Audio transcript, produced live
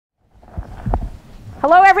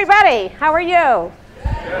Hello, everybody. How are you?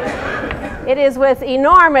 It is with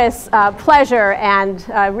enormous pleasure and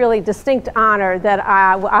really distinct honor that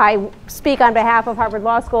I speak on behalf of Harvard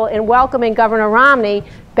Law School in welcoming Governor Romney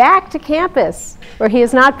back to campus, where he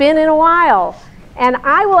has not been in a while. And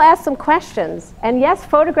I will ask some questions. And yes,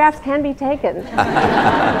 photographs can be taken.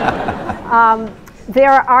 There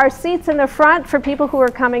are seats in the front for people who are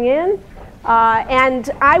coming in. And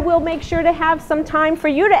I will make sure to have some time for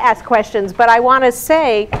you to ask questions. But I want to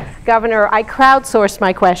say, Governor, I crowdsourced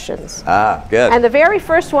my questions. Ah, good. And the very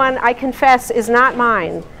first one, I confess, is not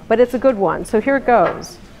mine, but it's a good one. So here it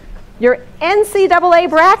goes. Your NCAA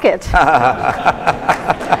bracket. Now,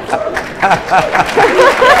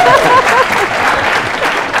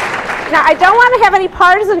 I don't want to have any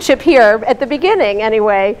partisanship here at the beginning,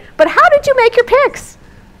 anyway, but how did you make your picks?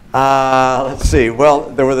 Let's see. Well,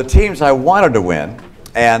 there were the teams I wanted to win,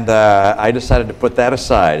 and I decided to put that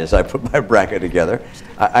aside as I put my bracket together.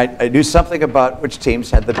 I knew something about which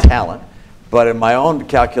teams had the talent, but in my own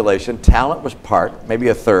calculation, talent was part, maybe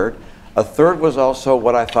a third. A third was also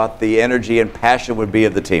what I thought the energy and passion would be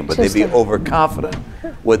of the team. Would they be overconfident?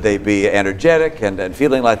 Would they be energetic and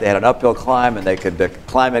feeling like they had an uphill climb and they could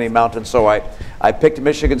climb any mountain? So I picked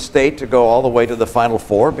Michigan State to go all the way to the Final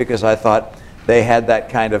Four because I thought they had that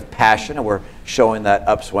kind of passion and were showing that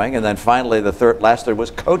upswing. And then finally, the last third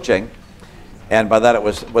was coaching. And by that, it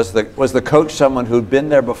was the coach someone who'd been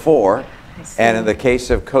there before. And in the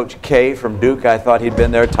case of Coach K from Duke, I thought he'd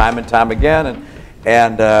been there time and time again,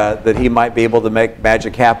 and that he might be able to make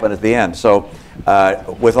magic happen at the end. So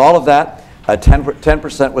with all of that,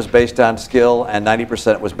 10% was based on skill and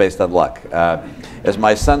 90% was based on luck. As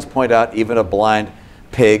my sons point out, even a blind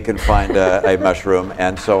pig can find a mushroom,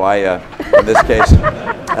 and so in this case,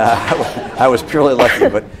 I was purely lucky,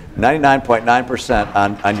 but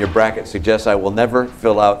 99.9% on your bracket suggests I will never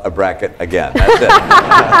fill out a bracket again. That's it.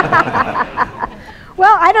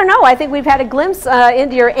 Well, I don't know. I think we've had a glimpse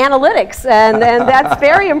into your analytics, and that's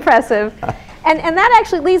very impressive. And that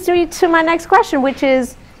actually leads me to my next question, which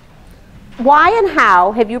is, why and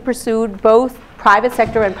how have you pursued both private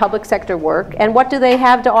sector and public sector work, and what do they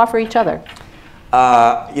have to offer each other?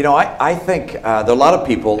 You know, I think there are a lot of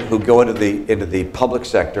people who go into the public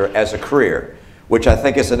sector as a career, which I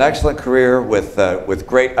think is an excellent career with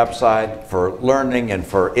great upside for learning and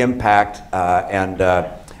for impact and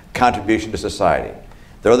contribution to society.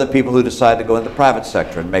 There are other people who decide to go into the private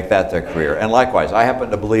sector and make that their career. And likewise, I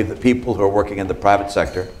happen to believe that people who are working in the private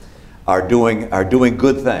sector are doing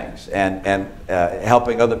good things and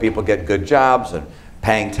helping other people get good jobs and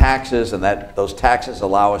paying taxes, and those taxes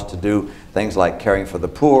allow us to do things like caring for the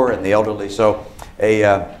poor and the elderly. So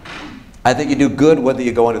I think you do good whether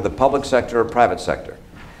you go into the public sector or private sector.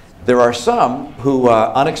 There are some who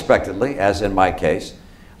unexpectedly, as in my case,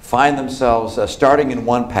 find themselves starting in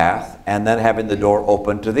one path and then having the door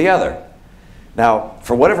open to the other. Now,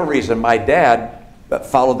 for whatever reason, my dad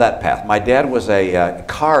followed that path. My dad was a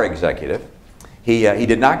car executive. He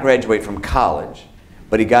did not graduate from college,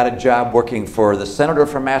 but he got a job working for the senator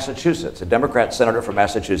from Massachusetts, a Democrat senator from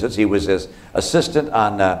Massachusetts. He was his assistant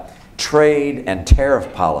on trade and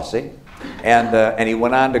tariff policy, and he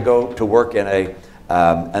went on to go to work in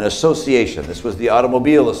an association. This was the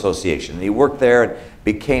Automobile Association. He worked there and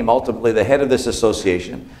became ultimately the head of this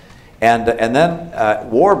association. And then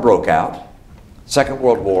war broke out, Second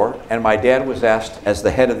World War, and my dad was asked as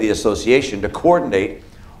the head of the association to coordinate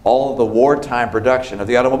all of the wartime production of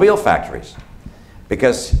the automobile factories,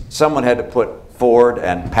 because someone had to put Ford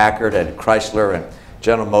and Packard and Chrysler and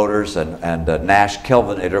General Motors and Nash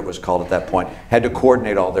Kelvinator, it was called at that point, had to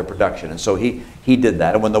coordinate all their production. And so he did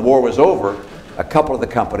that. And when the war was over, a couple of the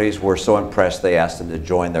companies were so impressed they asked him to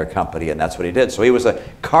join their company, and that's what he did. So he was a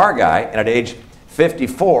car guy, and at age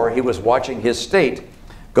 54, he was watching his state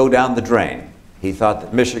go down the drain. He thought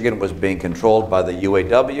that Michigan was being controlled by the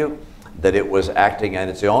UAW, that it was acting on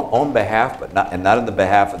its own behalf, but not on the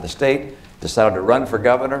behalf of the state. Decided to run for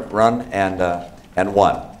governor, and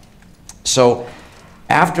won. So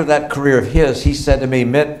after that career of his, he said to me,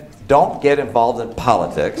 Mitt, don't get involved in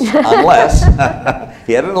politics unless,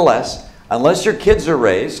 he had an unless your kids are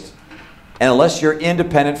raised and unless you're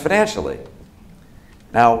independent financially.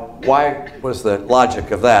 Now, why was the logic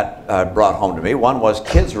of that brought home to me? One was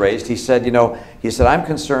kids raised. He said, I'm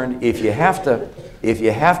concerned if you have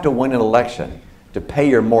to win an election to pay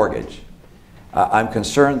your mortgage, I'm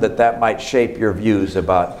concerned that might shape your views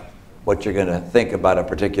about what you're going to think about a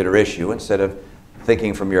particular issue instead of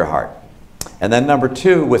thinking from your heart. And then number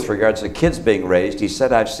two, with regards to kids being raised, he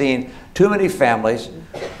said, I've seen too many families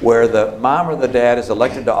where the mom or the dad is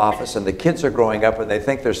elected to office and the kids are growing up and they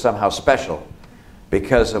think they're somehow special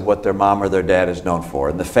because of what their mom or their dad is known for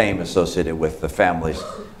and the fame associated with the family's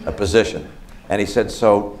position. And he said,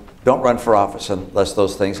 so don't run for office unless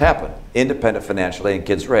those things happen. Independent financially and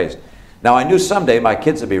kids raised. Now, I knew someday my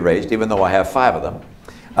kids would be raised, even though I have 5 of them.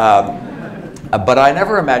 But I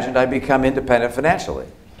never imagined I'd become independent financially.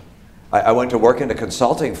 I went to work in a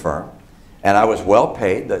consulting firm, and I was well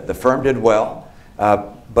paid. The firm did well.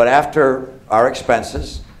 But after our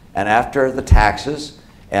expenses and after the taxes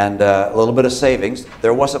and a little bit of savings,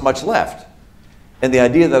 there wasn't much left. And the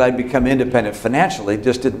idea that I'd become independent financially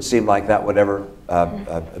just didn't seem like that would ever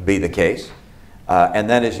be the case. And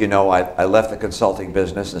then, as you know, I left the consulting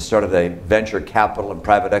business and started a venture capital and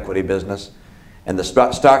private equity business. And the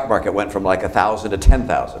stock market went from like 1,000 to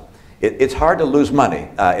 10,000. It's hard to lose money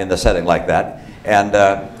in the setting like that. And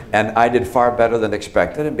I did far better than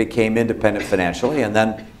expected and became independent financially. And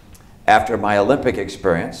then after my Olympic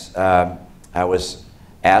experience, I was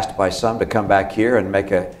asked by some to come back here and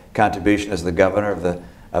make a contribution as the governor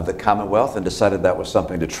of the Commonwealth, and decided that was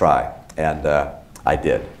something to try. And I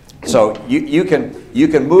did. So you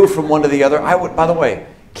can move from one to the other. I would, by the way,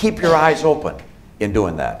 keep your eyes open in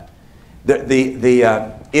doing that.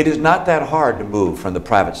 It is not that hard to move from the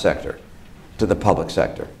private sector to the public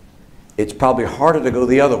sector. It's probably harder to go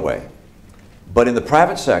the other way. But in the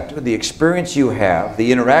private sector, the experience you have,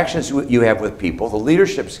 the interactions you have with people, the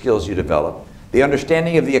leadership skills you develop, the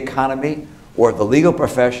understanding of the economy or the legal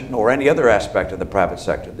profession or any other aspect of the private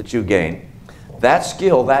sector that you gain, that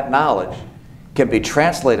skill, that knowledge can be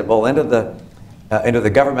translatable into the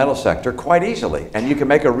governmental sector quite easily. And you can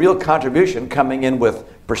make a real contribution coming in with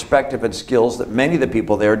perspective and skills that many of the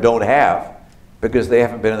people there don't have because they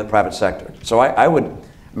haven't been in the private sector. So I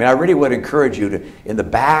really would encourage you to, in the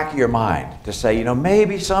back of your mind, to say, you know,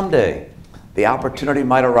 maybe someday the opportunity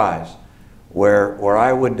might arise where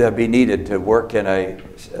I would be needed to work in a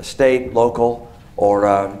state, local,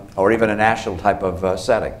 or even a national type of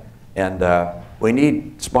setting. And we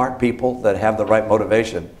need smart people that have the right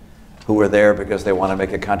motivation, who are there because they want to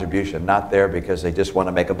make a contribution, not there because they just want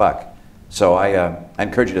to make a buck. So I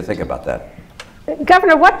encourage you to think about that.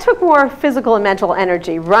 Governor, what took more physical and mental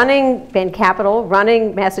energy? Running Bain Capital,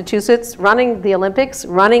 running Massachusetts, running the Olympics,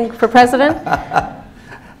 running for president?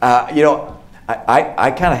 You know,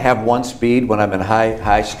 I kind of have one speed when I'm in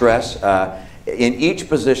high stress. In each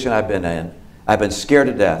position I've been in, I've been scared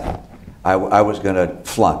to death. I was going to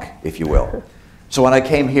flunk, if you will. So when I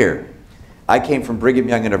came here, I came from Brigham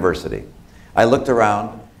Young University. I looked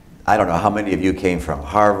around. I don't know how many of you came from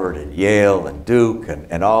Harvard and Yale and Duke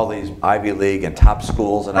and all these Ivy League and top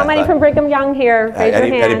schools. And how many from Brigham Young here? Raise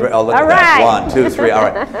your hand. Oh, look at that. 1, 2, 3. All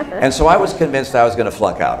right. And so I was convinced I was going to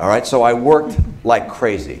flunk out. All right. So I worked like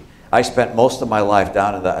crazy. I spent most of my life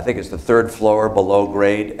down in I think it's the 3rd floor below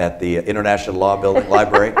grade at the International Law Building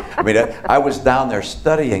Library. I mean, I was down there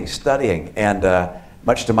studying, and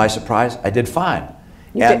much to my surprise, I did fine.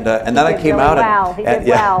 And then I came out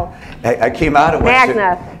I came out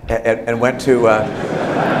and went to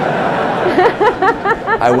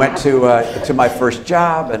I went to my first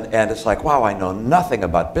job, and it's like, wow, I know nothing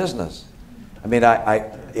about business. I mean,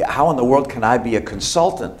 how in the world can I be a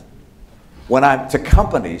consultant when I'm to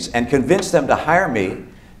companies and convince them to hire me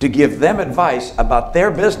to give them advice about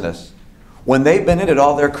their business when they've been in it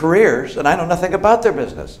all their careers and I know nothing about their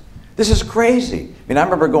business? This is crazy. I mean, I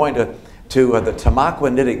remember going to the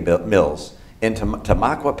Tamaqua knitting mills in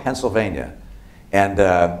Tamaqua, Pennsylvania, and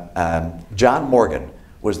John Morgan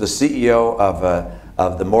was the CEO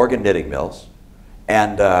of the Morgan knitting mills,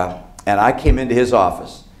 and I came into his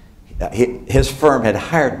office. His firm had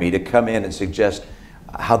hired me to come in and suggest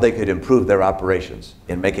how they could improve their operations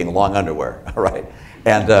in making long underwear. All right,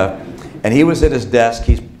 and he was at his desk.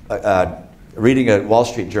 He's reading a Wall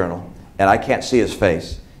Street Journal, and I can't see his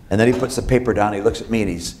face. And then he puts the paper down, he looks at me,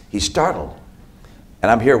 and he's startled.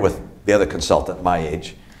 And I'm here with the other consultant my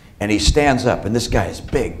age, and he stands up, and this guy is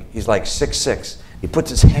big. He's like 6'6". He puts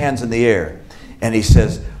his hands in the air, and he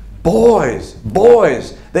says, "Boys,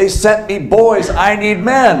 boys, they sent me boys, I need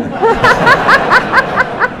men."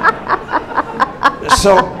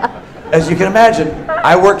 So, as you can imagine,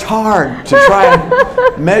 I worked hard to try and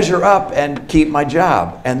measure up and keep my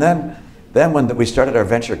job. And then when we started our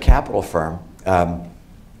venture capital firm,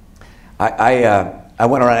 I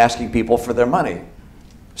went around asking people for their money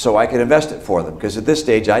so I could invest it for them, because at this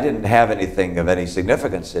stage I didn't have anything of any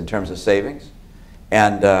significance in terms of savings,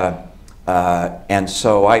 and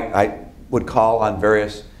so I would call on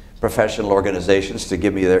various professional organizations to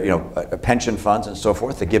give me their pension funds and so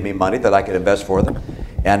forth to give me money that I could invest for them,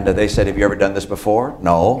 and they said, "Have you ever done this before?"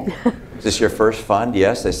 "No." "Is this your first fund?"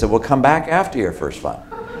 "Yes." They said, "Well, come back after your first fund."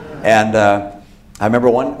 And I remember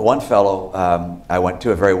one fellow, I went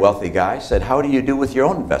to, a very wealthy guy, said, "How do you do with your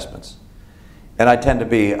own investments?" And I tend to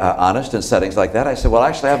be honest in settings like that. I said, "Well,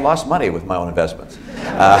 actually, I've lost money with my own investments."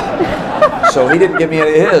 So he didn't give me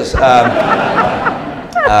any of his.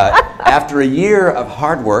 After a year of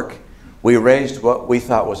hard work, we raised what we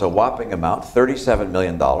thought was a whopping amount, $37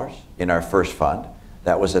 million in our first fund.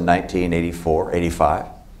 That was in 1984, 85.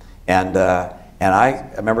 And I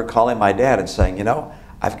remember calling my dad and saying, "You know,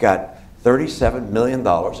 I've got $37 million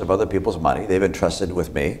of other people's money they've entrusted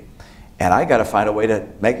with me, and I got to find a way to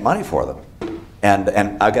make money for them. And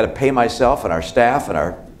I've got to pay myself and our staff and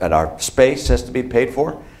our space has to be paid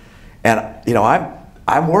for. And you know,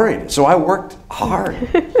 I'm worried." So I worked hard.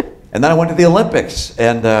 And then I went to the Olympics,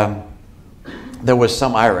 and there was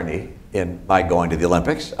some irony in my going to the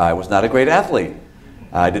Olympics. I was not a great athlete.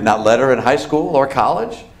 I did not letter in high school or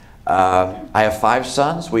college. I have 5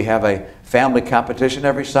 sons. We have a family competition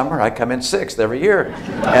every summer. I come in 6th every year.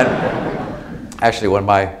 And actually, when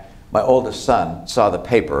my oldest son saw the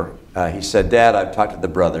paper, he said, "Dad, I've talked to the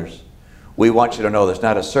brothers. We want you to know there's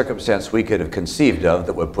not a circumstance we could have conceived of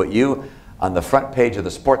that would put you on the front page of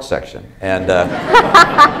the sports section." And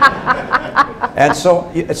and so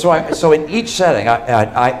in each setting,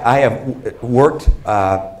 I have worked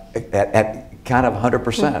at kind of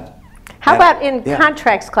 100%. How about in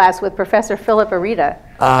contracts class with Professor Philip Arita?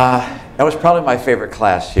 That was probably my favorite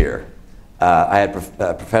class here. I had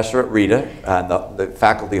Professor at Rita, and the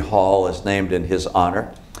faculty hall is named in his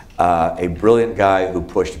honor. A brilliant guy who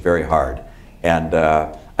pushed very hard, and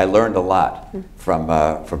I learned a lot from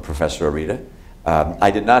Professor Arita.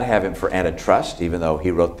 I did not have him for antitrust, even though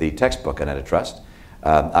he wrote the textbook on antitrust.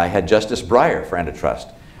 I had Justice Breyer for antitrust.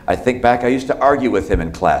 I think back, I used to argue with him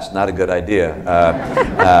in class. Not a good idea.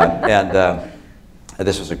 And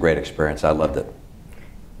this was a great experience. I loved it.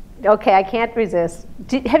 Okay, I can't resist.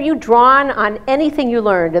 Have you drawn on anything you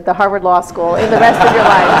learned at the Harvard Law School in the rest of your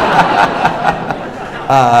life?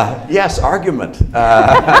 Yes, argument.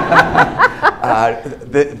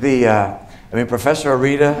 I mean, Professor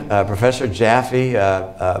Arita, Professor Jaffe,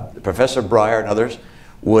 Professor Breyer, and others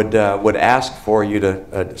would ask for you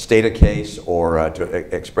to state a case or to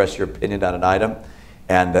express your opinion on an item,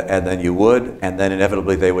 and then you would, and then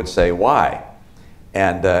inevitably they would say why,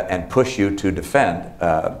 and push you to defend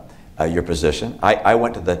your position. I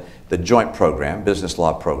went to the joint program, business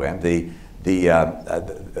law program.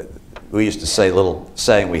 We used to say, a little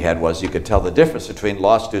saying we had was, you could tell the difference between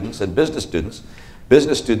law students and business students.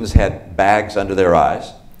 Business students had bags under their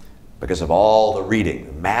eyes because of all the reading,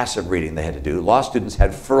 the massive reading they had to do. Law students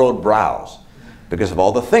had furrowed brows because of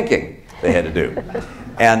all the thinking they had to do.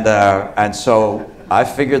 And so I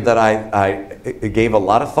figured that I gave a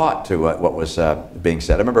lot of thought to what was being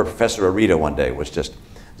said. I remember Professor Arita one day was just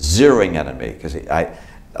zeroing in on me because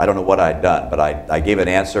I don't know what I'd done, but I gave an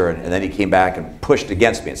answer, and then he came back and pushed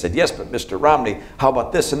against me and said, "Yes, but Mr. Romney, how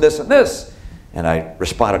about this and this and this?" And I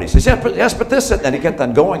responded. He says, yes, but this, and he kept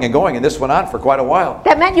on going and going, and this went on for quite a while.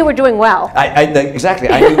 That meant you were doing well. Exactly.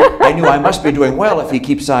 I knew I must be doing well if he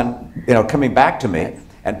keeps on, coming back to me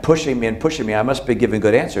and pushing me and pushing me. I must be giving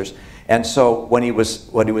good answers. And so when he was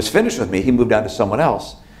finished with me, he moved on to someone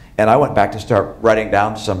else, and I went back to start writing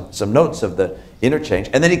down some notes of the interchange.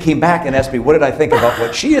 And then he came back and asked me, what did I think about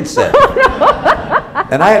what she had said?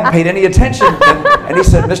 And I hadn't paid any attention. And he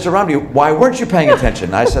said, "Mr. Romney, why weren't you paying attention?"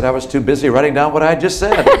 And I said, "I was too busy writing down what I had just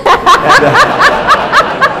said."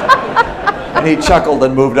 And he chuckled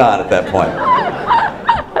and moved on at that point.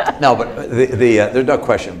 No, but there's no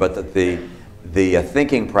question but that the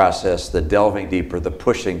thinking process, the delving deeper, the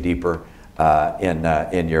pushing deeper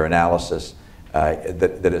in your analysis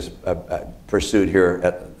that is pursued here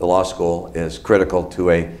at the law school is critical to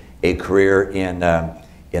a career in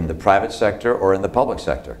the private sector or in the public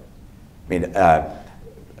sector. I mean,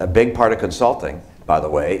 a big part of consulting, by the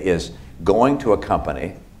way, is going to a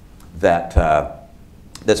company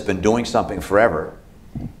that's been doing something forever,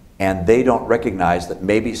 and they don't recognize that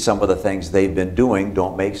maybe some of the things they've been doing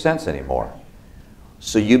don't make sense anymore.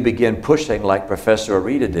 So you begin pushing like Professor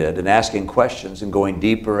Arita did and asking questions and going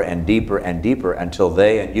deeper and deeper and deeper until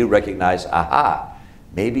they and you recognize, aha,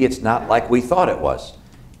 maybe it's not like we thought it was.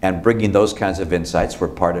 And bringing those kinds of insights were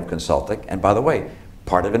part of consulting, and by the way,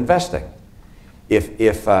 part of investing.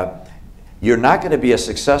 If you're not going to be a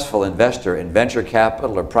successful investor in venture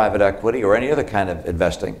capital or private equity or any other kind of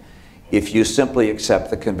investing if you simply accept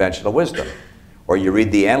the conventional wisdom, or you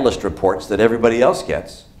read the analyst reports that everybody else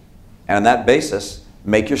gets, and on that basis,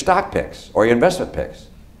 make your stock picks or your investment picks.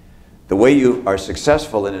 The way you are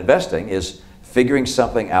successful in investing is figuring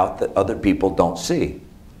something out that other people don't see,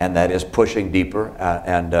 and that is pushing deeper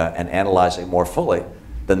and analyzing more fully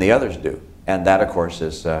than the others do. And that, of course,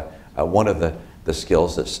 is one of the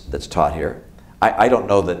skills that's taught here. I don't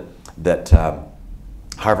know that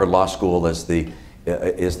Harvard Law School is the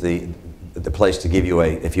place to give you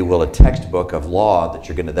if you will, a textbook of law that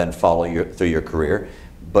you're going to then follow through your career,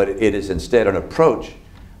 but it is instead an approach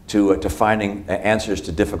to finding answers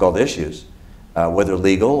to difficult issues, whether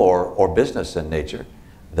legal or business in nature,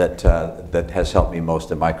 that has helped me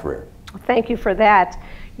most in my career. Thank you for that.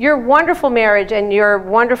 Your wonderful marriage and your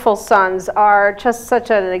wonderful sons are just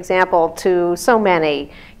such an example to so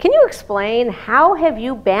many. Can you explain how have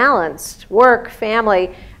you balanced work,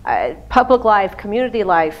 family, public life, community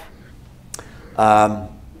life?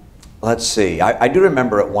 Let's see. I do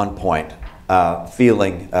remember at one point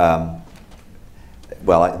feeling,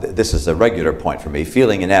 well, this is a regular point for me,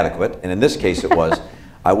 feeling inadequate. And in this case it was,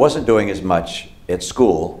 I wasn't doing as much at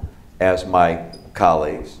school as my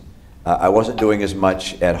colleagues. I wasn't doing as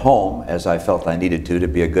much at home as I felt I needed to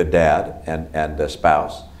be a good dad and a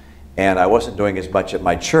spouse. And I wasn't doing as much at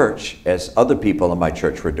my church as other people in my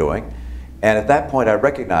church were doing. And at that point I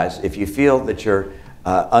recognized if you feel that you're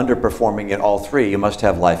underperforming in all three, you must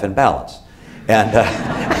have life in balance. And,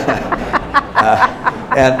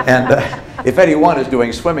 if any one is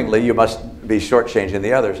doing swimmingly, you must be shortchanging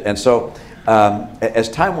the others. And so as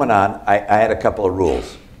time went on, I had a couple of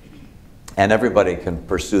rules. And everybody can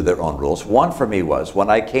pursue their own rules. One for me was, when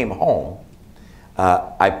I came home,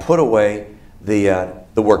 I put away the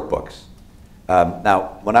workbooks.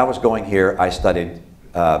 Now, when I was going here, I studied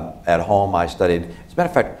at home. I studied, as a matter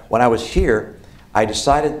of fact, when I was here, I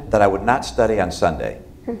decided that I would not study on Sunday.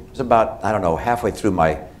 It was about, I don't know, halfway through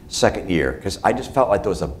my second year, because I just felt like there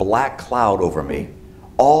was a black cloud over me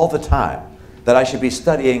all the time, that I should be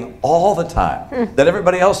studying all the time, that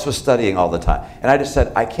everybody else was studying all the time. And I just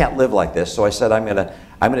said, I can't live like this. So I said, I'm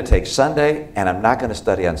gonna take Sunday, and I'm not gonna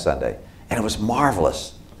study on Sunday. And it was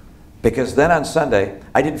marvelous, because then on Sunday,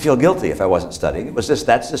 I didn't feel guilty if I wasn't studying. It was just,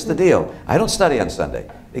 that's just the deal. I don't study on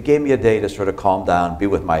Sunday. It gave me a day to sort of calm down, be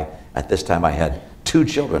with at this time I had 2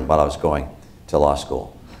 children while I was going to law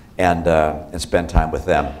school, and spend time with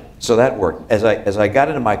them. So that worked. As I got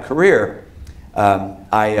into my career,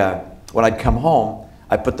 when I'd come home,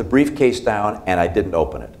 I put the briefcase down and I didn't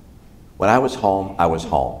open it. When I was home, I was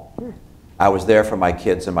home. I was there for my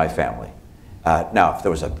kids and my family. Now, if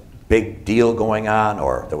there was a big deal going on,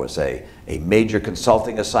 or there was a major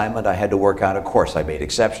consulting assignment I had to work on, of course I made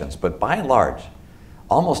exceptions. But by and large,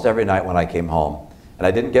 almost every night when I came home, and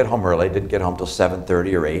I didn't get home early, didn't get home till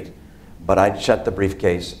 7:30 or 8, but I'd shut the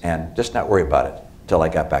briefcase and just not worry about it till I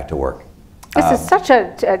got back to work. This is such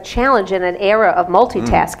a challenge in an era of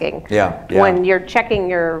multitasking. Yeah. When you're checking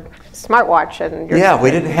your smartwatch and your... Yeah,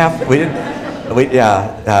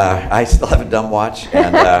 I still have a dumb watch,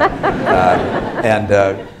 and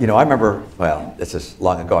you know, I remember, well, this is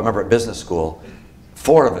long ago, I remember at business school,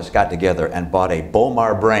 4 of us got together and bought a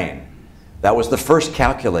Bomar Brain. That was the first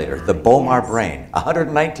calculator, the Bomar Brain,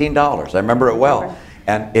 $119, I remember it well.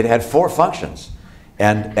 And it had 4 functions,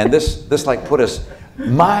 and this like put us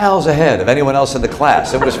miles ahead of anyone else in the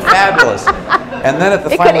class. It was fabulous. And then at the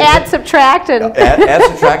final, it could add, subtract, and add,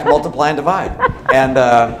 subtract, multiply, and divide. And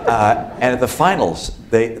at the finals,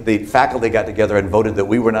 the faculty got together and voted that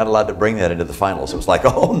we were not allowed to bring that into the finals. It was like,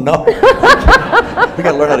 oh no, we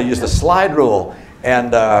got to learn how to use the slide rule.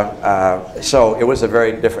 And so it was a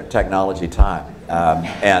very different technology time.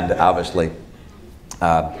 And obviously,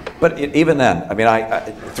 but even then, I mean,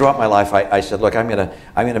 throughout my life, I said, look, I'm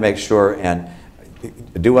gonna make sure and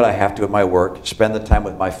do what I have to at my work, spend the time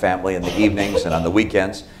with my family in the evenings and on the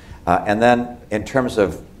weekends. And then in terms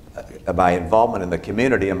of my involvement in the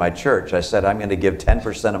community in my church, I said I'm going to give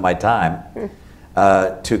 10% of my time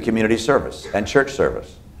to community service and church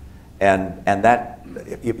service. And that,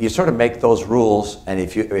 you sort of make those rules, and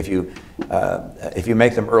if you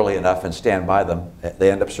make them early enough and stand by them,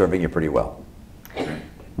 they end up serving you pretty well.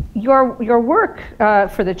 Your work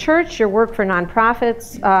for the church, your work for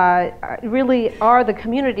nonprofits, really are the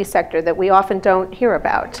community sector that we often don't hear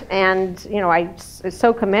about. And you know, I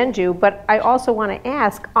so commend you, but I also want to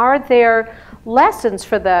ask, are there lessons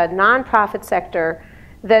for the nonprofit sector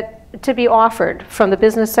that to be offered from the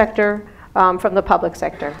business sector, from the public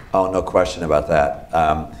sector? Oh, no question about that.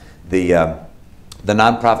 The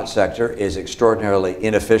nonprofit sector is extraordinarily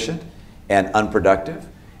inefficient and unproductive,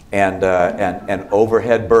 and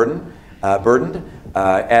overhead burdened,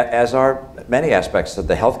 as are many aspects of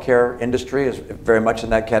the healthcare industry is very much in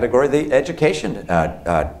that category. The education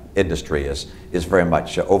industry is very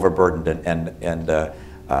much overburdened, and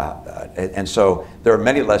so there are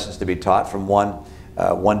many lessons to be taught from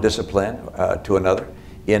one discipline to another.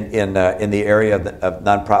 in the area of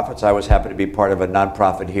nonprofits. I was happy to be part of a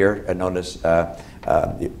nonprofit here known as,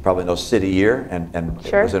 you probably know City Year, and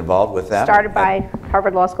Sure. was involved with that. Started by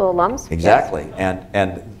Harvard Law School alums. Exactly. Yes.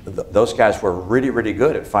 And those guys were really, really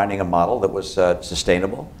good at finding a model that was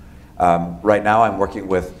sustainable. Right now I'm working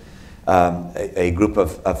with a group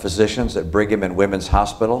of physicians at Brigham and Women's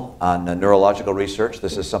Hospital on neurological research.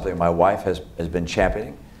 This is something my wife has been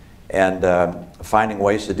championing, and finding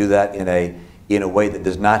ways to do that in a way that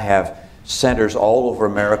does not have centers all over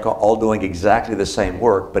America all doing exactly the same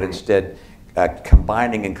work, but instead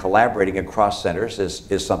combining and collaborating across centers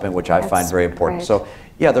is something which I find very important. Right. So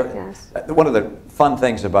yeah, Yes. one of the fun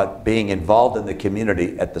things about being involved in the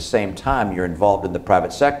community at the same time you're involved in the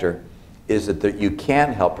private sector is that you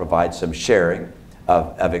can help provide some sharing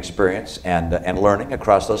of experience and learning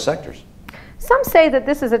across those sectors. Some say that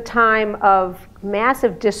this is a time of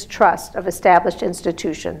massive distrust of established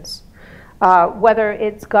institutions, whether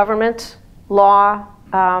it's government, law,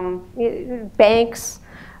 banks.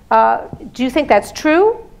 Do you think that's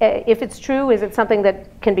true? If it's true, is it something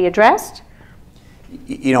that can be addressed?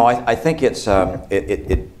 You know, I think it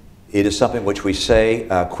is something which we say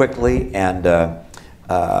quickly and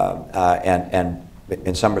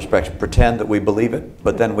in some respects pretend that we believe it,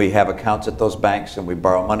 but then we have accounts at those banks and we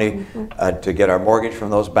borrow money to get our mortgage from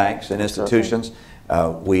those banks and institutions.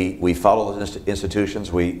 We follow those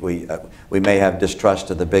institutions. We may have distrust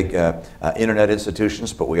of the big internet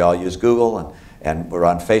institutions, but we all use Google and we're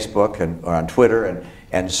on Facebook and we're on Twitter,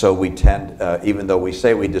 and so we tend, even though we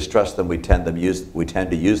say we distrust them, we tend to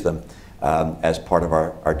use them as part of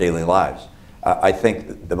our daily lives. I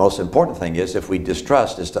think the most important thing is, if we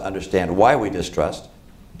distrust, is to understand why we distrust,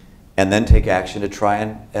 and then take action to try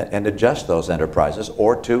and adjust those enterprises,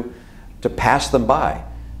 or to pass them by,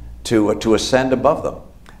 to ascend above them.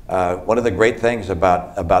 One of the great things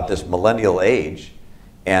about this millennial age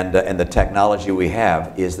and the technology we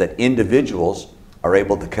have is that individuals are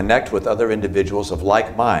able to connect with other individuals of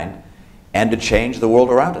like mind and to change the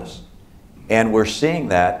world around us. And we're seeing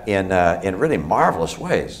that in really marvelous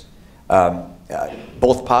ways.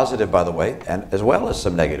 Both positive, by the way, and as well as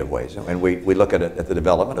some negative ways. And we look at the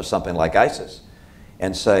development of something like ISIS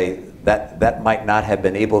and say that might not have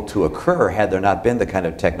been able to occur had there not been the kind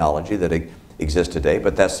of technology that exists today,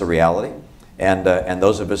 but that's the reality. And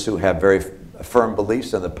those of us who have very firm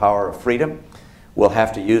beliefs in the power of freedom will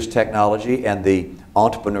have to use technology and the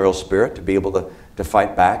entrepreneurial spirit to be able to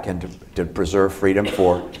fight back and to preserve freedom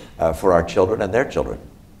for our children and their children.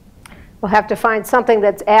 We'll have to find something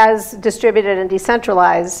that's as distributed and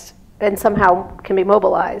decentralized and somehow can be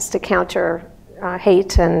mobilized to counter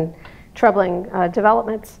hate and troubling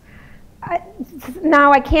developments.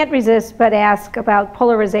 Now I can't resist but ask about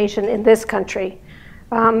polarization in this country.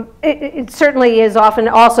 It certainly is often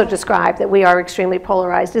also described that we are extremely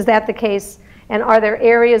polarized. Is that the case? And are there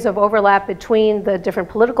areas of overlap between the different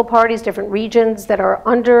political parties, different regions that are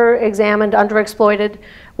under-examined, under-exploited,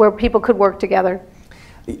 where people could work together?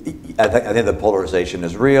 I think the polarization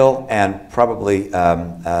is real and probably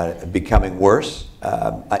becoming worse.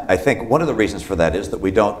 I think one of the reasons for that is that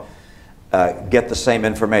we don't get the same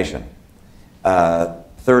information.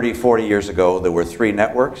 30, 40 years ago, there were 3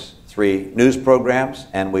 networks, 3 news programs,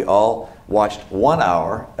 and we all watched 1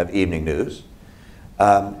 hour of evening news.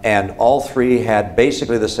 And all 3 had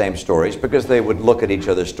basically the same stories because they would look at each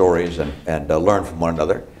other's stories and learn from one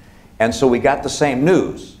another. And so we got the same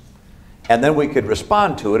news. And then we could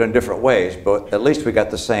respond to it in different ways, but at least we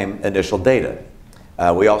got the same initial data.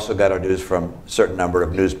 We also got our news from a certain number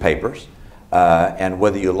of newspapers. And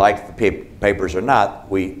whether you liked the papers or not,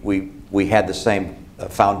 we had the same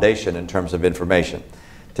foundation in terms of information.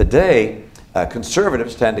 Today,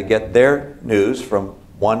 conservatives tend to get their news from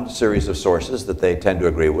one series of sources that they tend to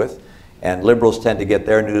agree with, and liberals tend to get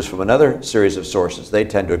their news from another series of sources they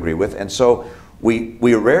tend to agree with. And so we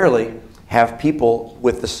rarely have people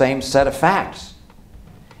with the same set of facts.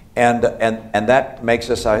 And that makes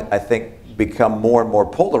us, I think, become more and more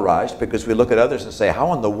polarized, because we look at others and say,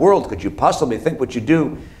 how in the world could you possibly think what you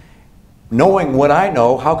do? Knowing what I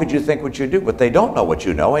know, how could you think what you do? But they don't know what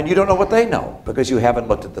you know, and you don't know what they know, because you haven't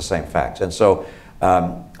looked at the same facts. And so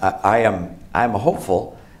I'm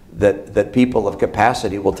hopeful that people of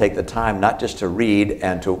capacity will take the time not just to read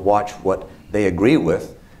and to watch what they agree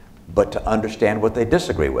with, but to understand what they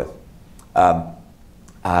disagree with.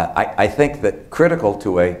 I think that critical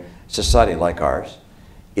to a society like ours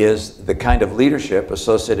is the kind of leadership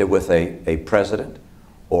associated with a president,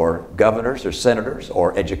 or governors, or senators,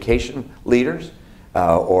 or education leaders,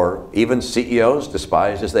 or even CEOs,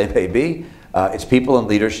 despised as they may be. It's people in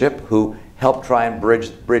leadership who help try and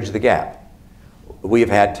bridge the gap. we have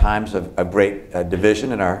had times of great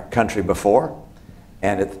division in our country before,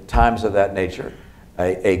 and at times of that nature,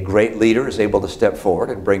 a great leader is able to step forward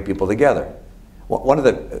and bring people together. One of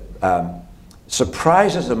the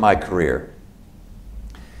surprises of my career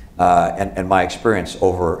and my experience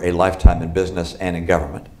over a lifetime in business and in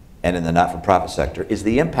government and in the not-for-profit sector is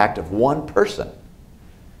the impact of one person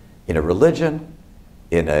in a religion,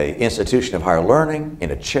 in an institution of higher learning,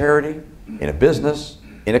 in a charity, in a business,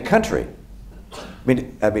 in a country. I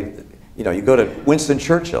mean, you know, you go to Winston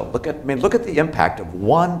Churchill. Look at the impact of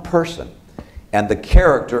one person, and the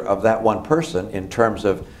character of that one person in terms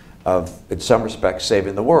of in some respects,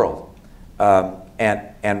 saving the world. So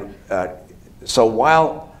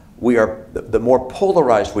while we are, the more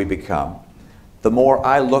polarized we become, the more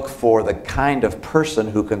I look for the kind of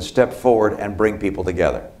person who can step forward and bring people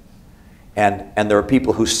together. And there are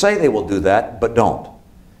people who say they will do that, but don't.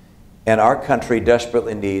 And our country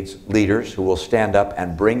desperately needs leaders who will stand up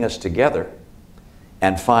and bring us together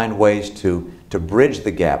and find ways to bridge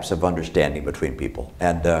the gaps of understanding between people.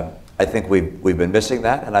 And I think we've been missing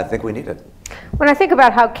that, and I think we need it. When I think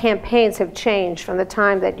about how campaigns have changed from the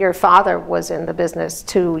time that your father was in the business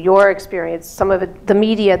to your experience, some of it, the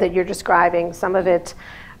media that you're describing, some of it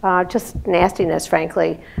just nastiness,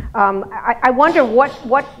 frankly. I wonder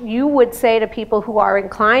what you would say to people who are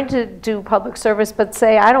inclined to do public service but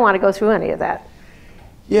say, I don't want to go through any of that.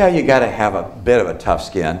 Yeah, you got to have a bit of a tough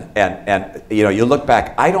skin, and you know, you look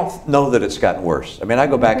back. I don't know that it's gotten worse. I mean, I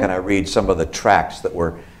go back and I read some of the tracts that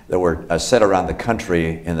were set around the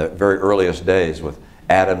country in the very earliest days with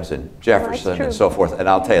Adams and Jefferson and so forth. And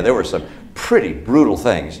I'll tell you, there were some pretty brutal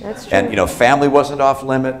things. That's true. And you know, family wasn't off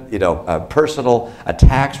limit. You know, personal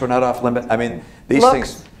attacks were not off limit. I mean, these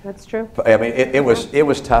things. That's true. I mean, it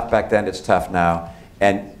was tough back then. It's tough now.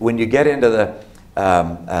 And when you get into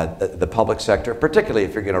the public sector, particularly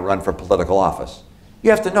if you're going to run for political office, you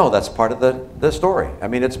have to know that's part of the story. I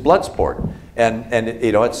mean, it's blood sport, and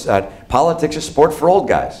you know, it's politics is sport for old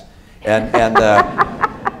guys, and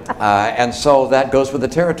so that goes with the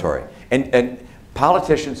territory. And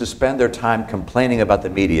politicians who spend their time complaining about the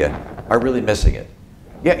media are really missing it.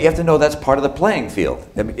 Yeah, you have to know that's part of the playing field.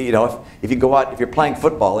 I mean, you know, if you go out, if you're playing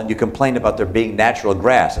football and you complain about there being natural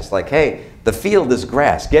grass, it's like, hey, the field is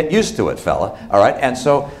grass. Get used to it, fella. All right. And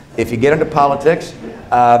so if you get into politics,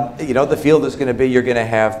 you know, the field is going to be, you're going to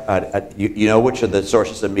have, you know, which are the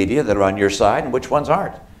sources of media that are on your side and which ones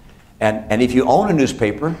aren't. And if you own a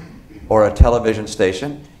newspaper or a television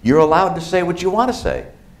station, you're allowed to say what you want to say.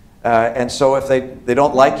 And so if they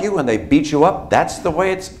don't like you and they beat you up, that's the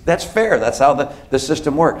way that's fair. That's how the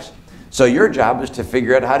system works. So your job is to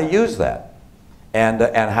figure out how to use that and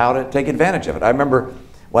how to take advantage of it. I remember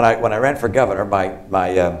when I ran for governor, my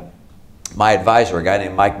advisor, a guy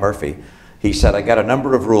named Mike Murphy, he said, I got a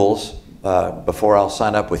number of rules before I'll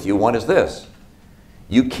sign up with you. One is this: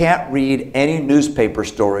 you can't read any newspaper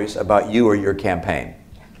stories about you or your campaign.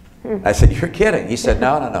 I said, you're kidding. He said,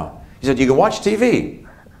 no. He said, you can watch TV.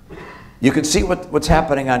 You can see what's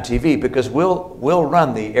happening on TV because we'll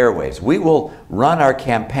run the airwaves. We will run our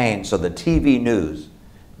campaign so the TV news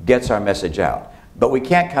gets our message out. But we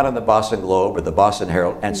can't count on the Boston Globe or the Boston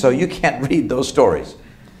Herald, and so you can't read those stories.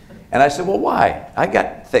 And I said, well, why? I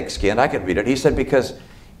got thick skin. I could read it. He said, because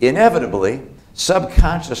inevitably,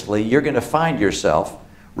 subconsciously, you're going to find yourself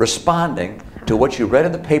responding to what you read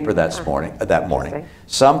in the paper that morning.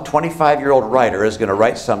 Some 25-year-old writer is going to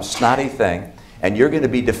write some snotty thing, and you're going to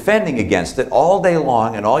be defending against it all day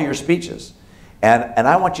long in all your speeches. And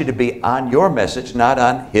I want you to be on your message, not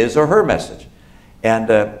on his or her message. And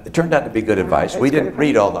it turned out to be good advice. We didn't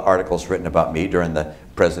read all the articles written about me during the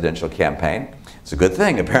presidential campaign. It's a good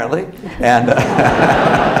thing, apparently. And,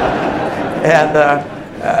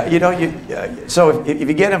 you know, so if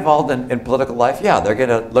you get involved in political life, yeah, they're going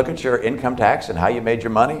to look at your income tax and how you made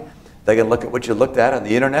your money. They're going to look at what you looked at on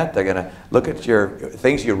the internet. They're going to look at your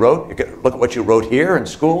things you wrote. You're going to look at what you wrote here in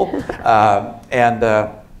school.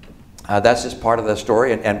 That's just part of the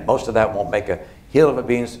story. And most of that won't make a hill of a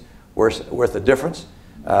beans worth a difference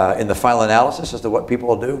in the final analysis as to what people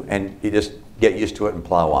will do. And you just get used to it and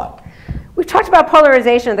plow on. We've talked about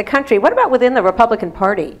polarization of the country. What about within the Republican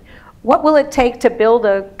Party? What will it take to build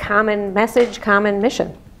a common message, common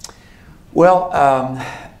mission? Well,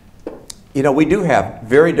 you know, we do have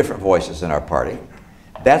very different voices in our party.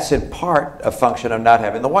 That's in part a function of not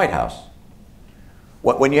having the White House.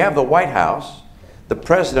 When you have the White House, the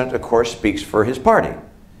president, of course, speaks for his party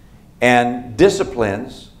and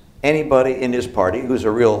disciplines anybody in his party who's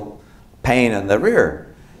a real pain in the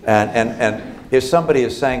rear. And if somebody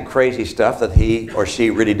is saying crazy stuff that he or she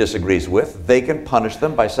really disagrees with, they can punish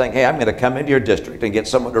them by saying, hey, I'm going to come into your district and get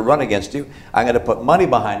someone to run against you. I'm going to put money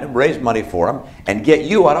behind them, raise money for them, and get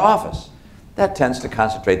you out of office. That tends to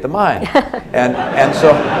concentrate the mind.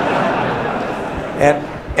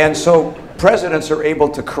 And so presidents are able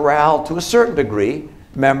to corral, to a certain degree,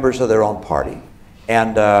 members of their own party.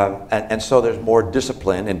 And so there's more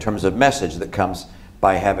discipline in terms of message that comes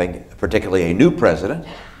by having particularly a new president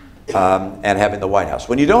and having the White House.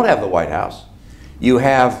 When you don't have the White House, you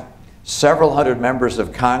have several hundred members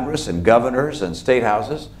of Congress and governors and state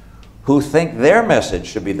houses who think their message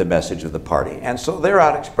should be the message of the party. And so they're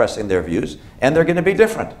out expressing their views, and they're going to be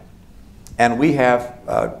different. And we have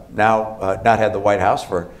now not had the White House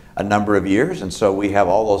for a number of years, and so we have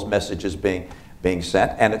all those messages being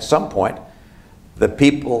sent. And at some point, the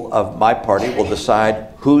people of my party will decide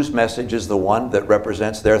whose message is the one that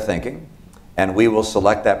represents their thinking, and we will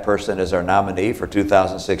select that person as our nominee for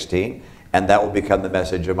 2016, and that will become the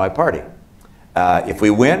message of my party. If we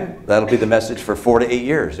win, that'll be the message for 4 to 8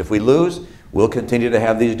 years. If we lose, we'll continue to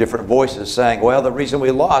have these different voices saying, well, the reason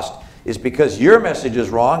we lost is because your message is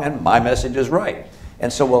wrong and my message is right.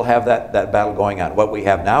 And so we'll have that battle going on. What we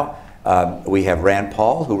have now, we have Rand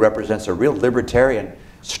Paul, who represents a real libertarian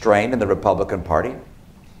strain in the Republican Party.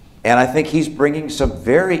 And I think he's bringing some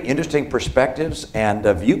very interesting perspectives and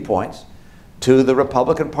viewpoints to the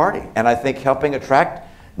Republican Party, and I think helping attract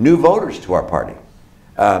new voters to our party.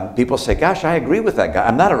 People say, gosh, I agree with that guy.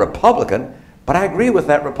 I'm not a Republican, but I agree with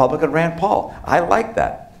that Republican Rand Paul. I like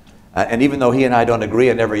that. And even though he and I don't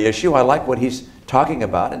agree on every issue, I like what he's talking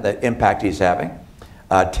about and the impact he's having.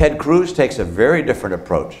 Ted Cruz takes a very different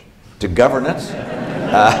approach to governance.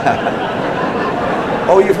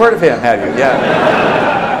 Oh, you've heard of him, have you? Yeah.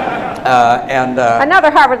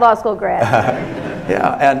 Another Harvard Law School grad.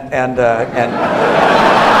 Yeah, and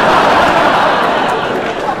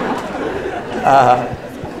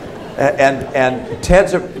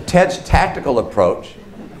Ted's tactical approach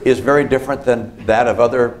is very different than that of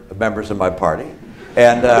other members of my party,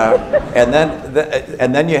 and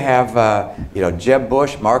then you have Jeb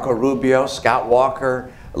Bush, Marco Rubio, Scott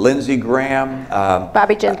Walker, Lindsey Graham,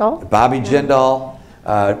 Bobby Jindal.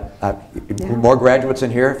 More graduates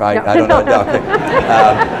in here? If I don't know.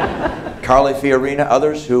 Carly Fiorina,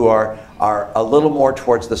 others who are a little more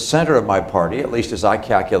towards the center of my party, at least as I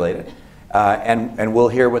calculated. And we'll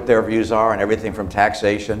hear what their views are on everything from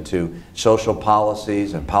taxation to social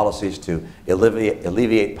policies and policies to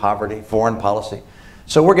alleviate poverty, foreign policy.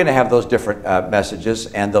 So we're going to have those different messages,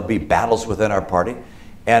 and there'll be battles within our party.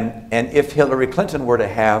 And if Hillary Clinton were to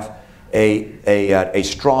have a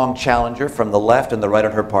strong challenger from the left and the right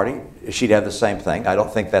of her party, she'd have the same thing. I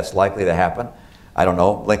don't think that's likely to happen. I don't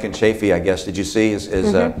know. Lincoln Chafee, I guess, did you see, is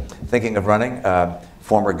thinking of running.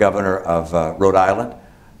 Former governor of Rhode Island,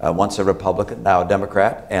 once a Republican, now a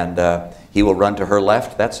Democrat, and he will run to her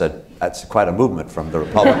left. That's quite a movement from the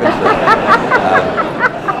Republicans.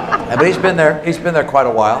 But he's been there quite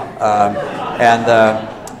a while,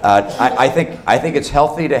 I think it's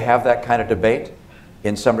healthy to have that kind of debate.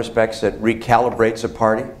 In some respects, it recalibrates a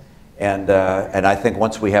party, and I think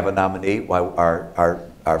once we have a nominee,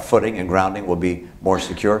 our footing and grounding will be more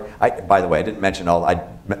secure. By the way, I didn't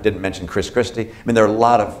mention Chris Christie. I mean, there are a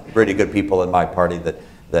lot of really good people in my party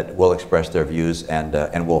that will express their views and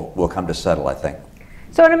will come to settle, I think.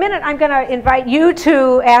 So in a minute, I'm going to invite you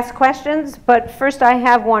to ask questions, but first I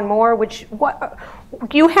have one more,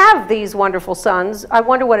 you have these wonderful sons. I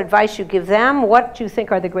wonder what advice you give them. What do you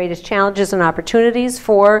think are the greatest challenges and opportunities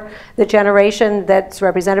for the generation that's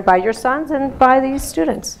represented by your sons and by these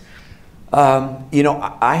students?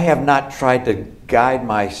 I have not tried to guide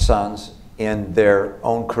my sons in their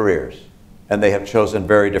own careers, and they have chosen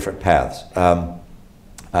very different paths.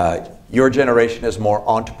 Your generation is more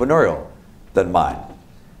entrepreneurial than mine.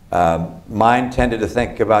 Mine tended to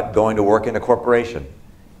think about going to work in a corporation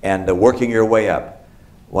and working your way up.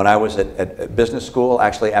 When I was at business school,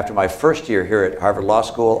 actually after my first year here at Harvard Law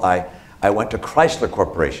School, I went to Chrysler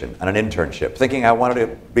Corporation on an internship, thinking I wanted to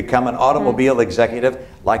become an automobile executive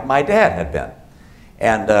like my dad had been.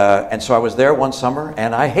 And so I was there one summer,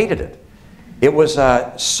 and I hated it. It was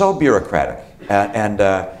so bureaucratic and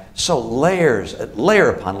so layer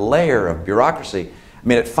upon layer of bureaucracy. I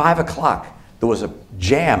mean, at 5 o'clock, there was a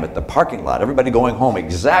jam at the parking lot, everybody going home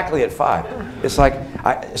exactly at 5. It's like,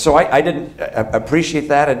 I didn't appreciate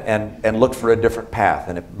that and looked for a different path.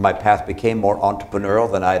 And my path became more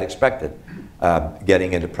entrepreneurial than I had expected,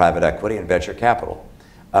 getting into private equity and venture capital.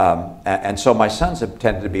 And so my sons have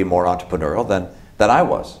tended to be more entrepreneurial than I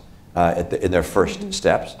was in their first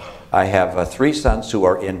steps. I have 3 sons who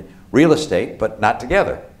are in real estate, but not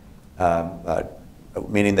together.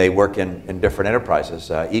 meaning they work in different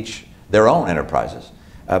enterprises, each their own enterprises,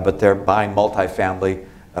 but they're buying multifamily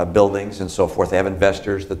buildings and so forth. They have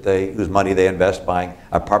investors whose money they invest buying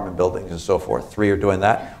apartment buildings and so forth. 3 are doing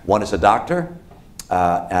that. 1 is a doctor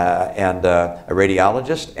and a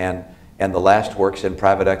radiologist, and the last works in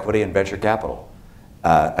private equity and venture capital.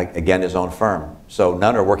 Again, his own firm. So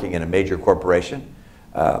none are working in a major corporation.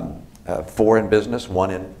 4 in business,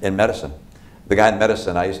 1 in medicine. The guy in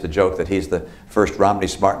medicine, I used to joke that he's the first Romney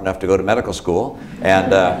smart enough to go to medical school,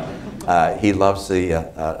 and he loves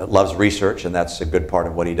loves research, and that's a good part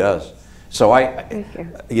of what he does. So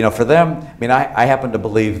for them, I mean, I happen to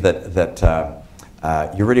believe that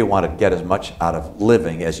you really want to get as much out of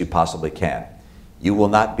living as you possibly can. You will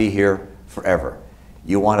not be here forever.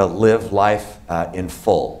 You want to live life in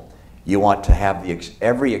full. You want to have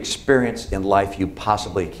every experience in life you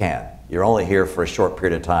possibly can. You're only here for a short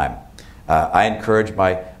period of time. I encourage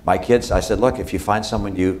my kids, I said, look, if you find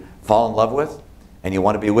someone you fall in love with and you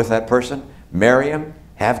want to be with that person, marry him,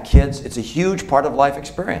 have kids. It's a huge part of life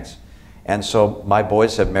experience. And so my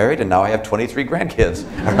boys have married, and now I have 23 grandkids.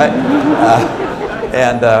 All right?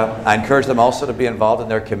 I encourage them also to be involved in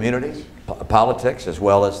their communities, politics, as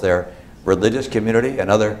well as their religious community and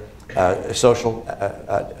other social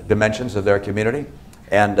dimensions of their community.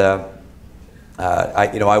 And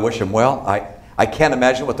I wish them well. I can't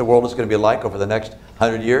imagine what the world is going to be like over the next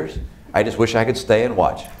 100 years. I just wish I could stay and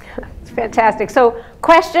watch. It's fantastic. So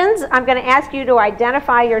questions, I'm going to ask you to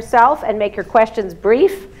identify yourself and make your questions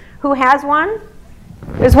brief. Who has one?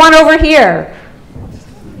 There's one over here.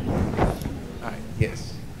 Yes.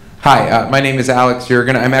 Hi, my name is Alex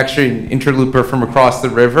Jurgen. I'm actually an interlooper from across the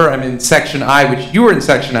river. I'm in Section I, which you were in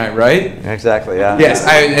Section I, right? Exactly, yeah. Yes,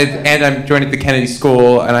 and I'm joined at the Kennedy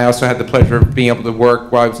School, and I also had the pleasure of being able to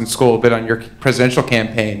work while I was in school a bit on your presidential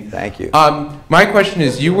campaign. Thank you. My question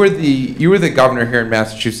is, you were the governor here in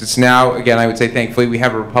Massachusetts. Now, again, I would say thankfully we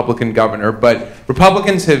have a Republican governor, but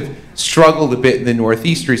Republicans have struggled a bit in the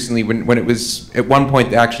Northeast recently when it was at one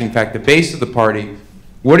point actually, in fact, the base of the party.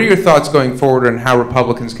 What are your thoughts going forward on how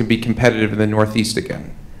Republicans can be competitive in the Northeast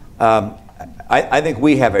again? I think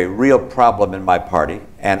we have a real problem in my party,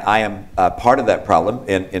 and I am part of that problem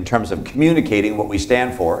in terms of communicating what we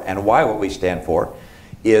stand for and why what we stand for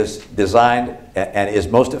is designed and is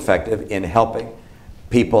most effective in helping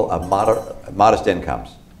people of modest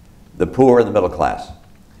incomes, the poor and the middle class.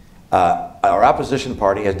 Our opposition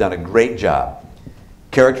party has done a great job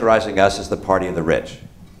characterizing us as the party of the rich.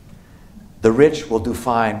 The rich will do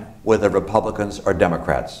fine whether Republicans or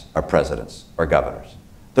Democrats are presidents or governors.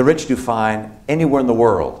 The rich do fine anywhere in the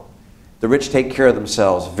world. The rich take care of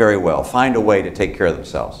themselves very well, find a way to take care of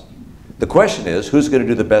themselves. The question is, who's going to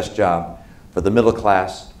do the best job for the middle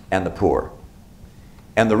class and the poor?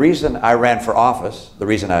 And the reason I ran for office, the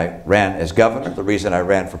reason I ran as governor, the reason I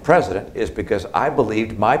ran for president is because I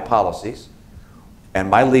believed my policies and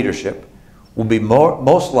my leadership will be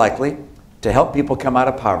most likely to help people come out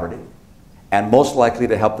of poverty and most likely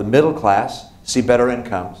to help the middle class see better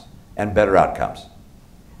incomes and better outcomes.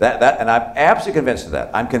 And I'm absolutely convinced of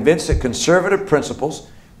that. I'm convinced that conservative principles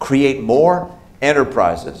create more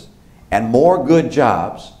enterprises and more good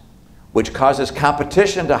jobs, which causes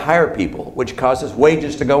competition to hire people, which causes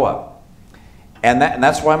wages to go up. And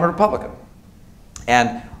that's why I'm a Republican.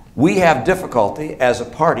 And we have difficulty as a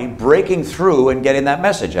party breaking through and getting that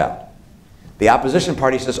message out. The opposition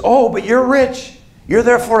party says, oh, but you're rich. You're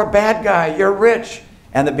therefore a bad guy. You're rich.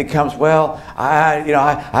 And it becomes, well,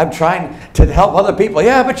 I'm trying to help other people.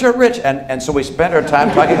 Yeah, but you're rich. And so we spend our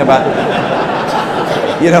time talking about,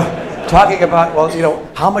 well,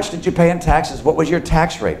 how much did you pay in taxes? What was your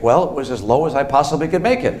tax rate? Well, it was as low as I possibly could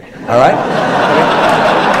make it. All right?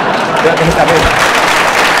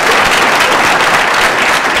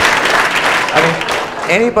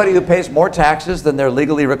 Anybody who pays more taxes than they're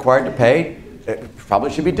legally required to pay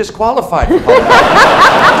probably should be disqualified from public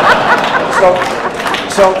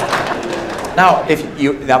So now,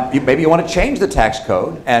 maybe you want to change the tax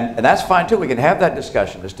code, and that's fine too. We can have that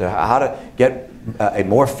discussion as to how to get a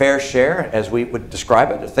more fair share, as we would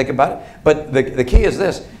describe it, or think about it. But the key is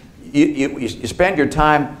this: you spend your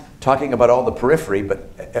time talking about all the periphery, but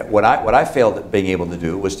what I failed at being able to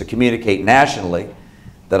do was to communicate nationally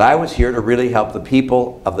that I was here to really help the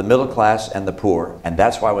people of the middle class and the poor, and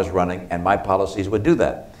that's why I was running, and my policies would do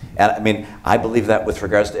that. And I mean, I believe that with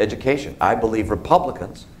regards to education. I believe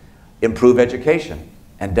Republicans improve education,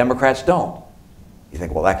 and Democrats don't. You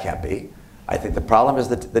think, well, that can't be. I think the problem is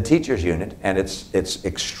the teachers union and its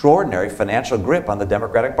extraordinary financial grip on the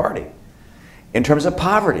Democratic Party. In terms of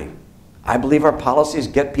poverty, I believe our policies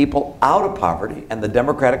get people out of poverty, and the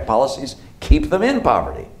Democratic policies keep them in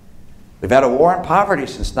poverty. We've had a war on poverty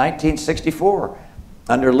since 1964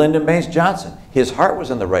 under Lyndon Baines Johnson. His heart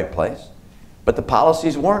was in the right place, but the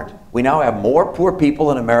policies weren't. We now have more poor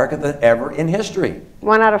people in America than ever in history.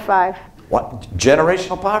 1 out of 5.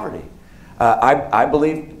 Generational poverty. I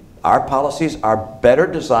believe our policies are better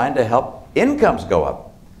designed to help incomes go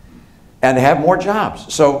up and have more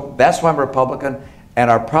jobs. So that's why I'm Republican.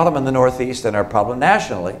 And our problem in the Northeast and our problem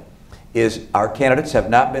nationally is our candidates have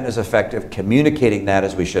not been as effective communicating that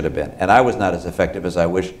as we should have been. And I was not as effective as I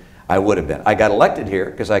wish I would have been. I got elected here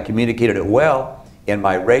because I communicated it well in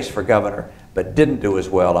my race for governor, but didn't do as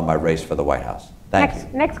well on my race for the White House. Thank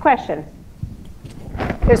you. Next question.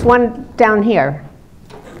 There's one down here.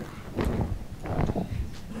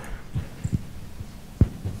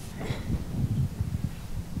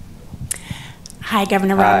 Hi,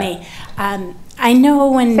 Governor Romney. I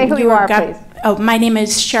know when Say who you are, please. Oh, my name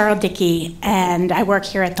is Cheryl Dickey, and I work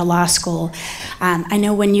here at the law school. I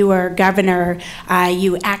know when you were governor,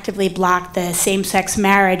 you actively blocked the same-sex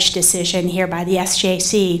marriage decision here by the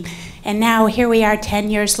SJC. And now here we are 10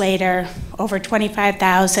 years later, over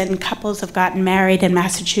 25,000 couples have gotten married in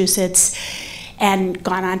Massachusetts and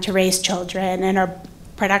gone on to raise children and are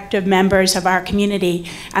productive members of our community.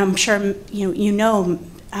 I'm sure you know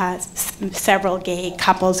several gay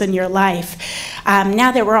couples in your life.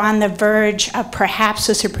 Now that we're on the verge of perhaps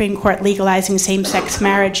the Supreme Court legalizing same-sex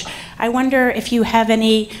marriage, I wonder if you have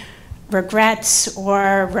any regrets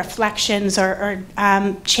or reflections or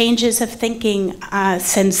changes of thinking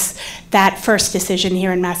since that first decision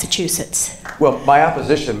here in Massachusetts. Well, my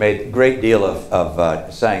opposition made a great deal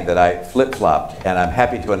of saying that I flip-flopped, and I'm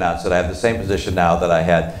happy to announce that I have the same position now that I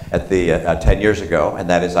had at the 10 years ago, and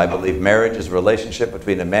that is I believe marriage is a relationship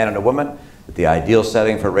between a man and a woman. That the ideal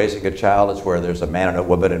setting for raising a child is where there's a man and a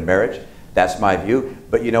woman in marriage. That's my view.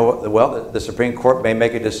 But you know what? Well, the Supreme Court may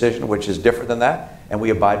make a decision which is different than that, and we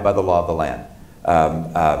abide by the law of the land.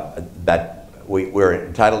 We're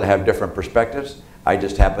entitled to have different perspectives. I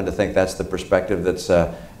just happen to think that's the perspective that's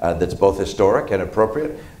both historic and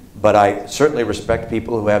appropriate. But I certainly respect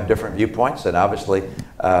people who have different viewpoints, and obviously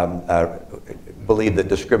believe that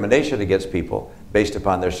discrimination against people based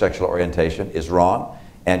upon their sexual orientation is wrong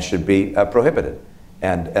and should be prohibited.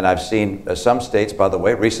 And I've seen some states, by the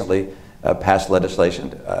way, recently passed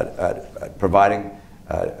legislation providing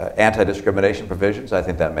anti-discrimination provisions. I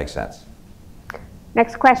think that makes sense.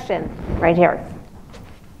 Next question, right here.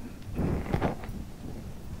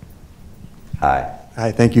 Hi.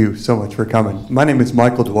 Hi, thank you so much for coming. My name is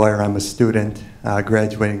Michael Dwyer. I'm a student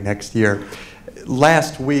graduating next year.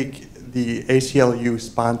 Last week, the ACLU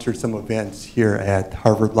sponsored some events here at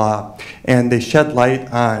Harvard Law, and they shed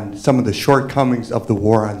light on some of the shortcomings of the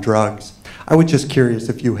war on drugs. I was just curious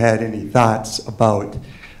if you had any thoughts about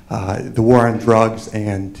the war on drugs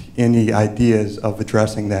and any ideas of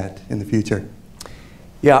addressing that in the future.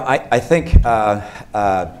 Yeah, I think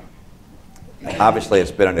obviously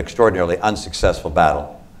it's been an extraordinarily unsuccessful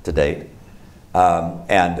battle to date.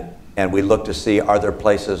 And we look to see, are there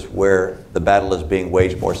places where the battle is being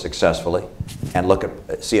waged more successfully, and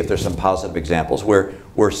see if there's some positive examples.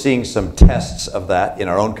 We're seeing some tests of that in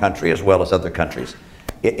our own country as well as other countries.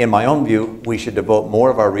 In my own view, we should devote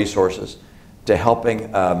more of our resources to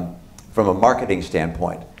helping, from a marketing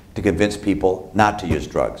standpoint, to convince people not to use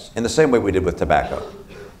drugs, in the same way we did with tobacco.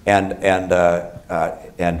 And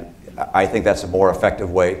I think that's a more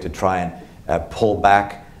effective way to try and pull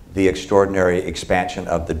back the extraordinary expansion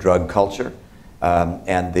of the drug culture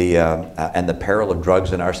and the peril of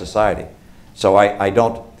drugs in our society. So I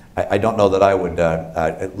don't know that I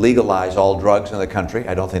would legalize all drugs in the country.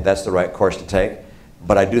 I don't think that's the right course to take.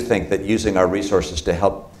 But I do think that using our resources to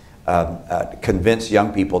help convince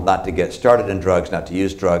young people not to get started in drugs, not to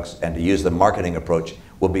use drugs, and to use the marketing approach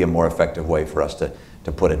will be a more effective way for us to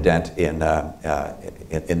put a dent in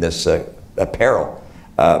this peril.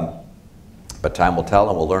 But time will tell,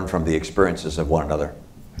 and we'll learn from the experiences of one another.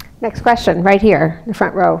 Next question, right here, in the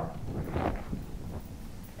front row.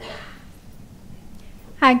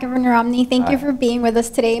 Hi, Governor Romney. Thank you for being with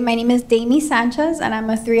us today. My name is Damie Sanchez, and I'm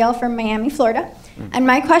a 3L from Miami, Florida. And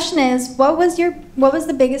my question is, what was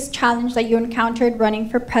the biggest challenge that you encountered running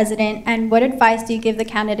for president, and what advice do you give the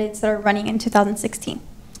candidates that are running in 2016?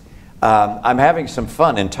 I'm having some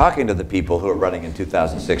fun in talking to the people who are running in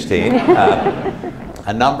 2016.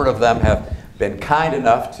 A number of them have been kind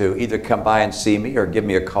enough to either come by and see me or give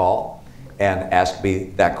me a call and ask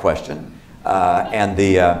me that question. And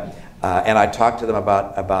I talked to them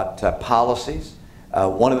about policies.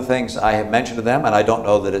 One of the things I have mentioned to them, and I don't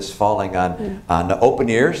know that it's falling on open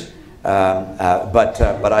ears,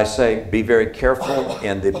 but I say be very careful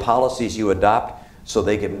in the policies you adopt so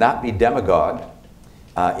they can not be demagogued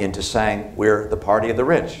into saying we're the party of the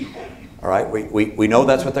rich. All right, we know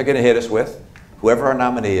that's what they're going to hit us with, whoever our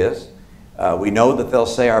nominee is. We know that they'll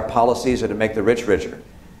say our policies are to make the rich richer.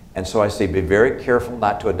 And so I say be very careful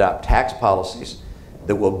not to adopt tax policies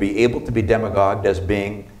that will be able to be demagogued as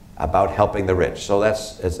being about helping the rich. So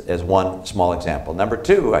that's as one small example. Number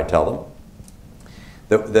two, I tell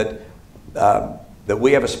them that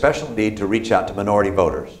we have a special need to reach out to minority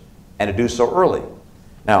voters and to do so early.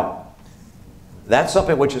 Now, that's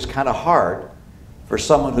something which is kind of hard for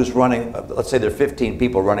someone who's running, let's say there are 15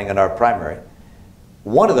 people running in our primary.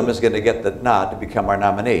 One of them is going to get the nod to become our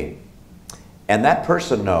nominee. And that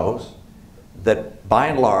person knows that by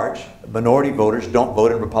and large, minority voters don't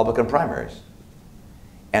vote in Republican primaries.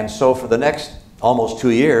 And so for the next almost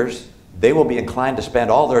 2 years, they will be inclined to spend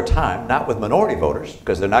all their time, not with minority voters,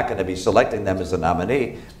 because they're not going to be selecting them as a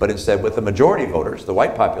nominee, but instead with the majority voters, the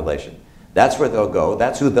white population. That's where they'll go.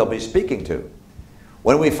 That's who they'll be speaking to.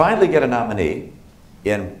 When we finally get a nominee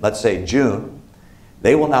in, let's say, June,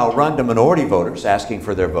 they will now run to minority voters asking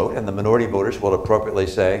for their vote, and the minority voters will appropriately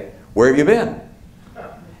say, "Where have you been?"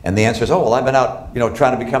 And the answer is, "Oh, well, I've been out,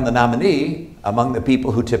 trying to become the nominee among the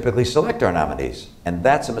people who typically select our nominees." And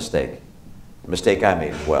that's a mistake I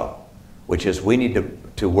made as well, which is we need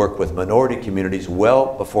to work with minority communities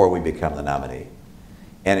well before we become the nominee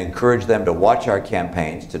and encourage them to watch our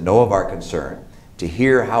campaigns, to know of our concern, to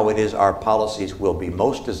hear how it is our policies will be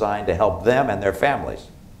most designed to help them and their families.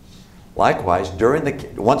 Likewise,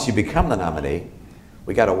 once you become the nominee,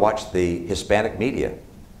 we got to watch the Hispanic media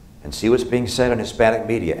and see what's being said in Hispanic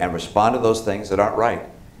media and respond to those things that aren't right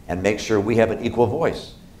and make sure we have an equal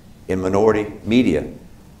voice in minority media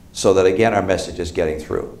so that, again, our message is getting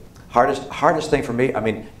through. Hardest thing for me,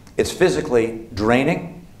 it's physically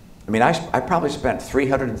draining. I probably spent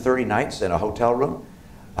 330 nights in a hotel room,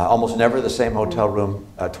 almost never the same hotel room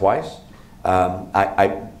twice.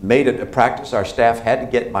 I made it a practice. Our staff had to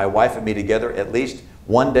get my wife and me together at least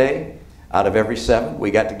one day out of every 7. We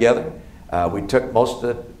got together. We took most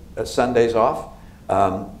of the Sundays off.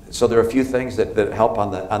 So there are a few things that help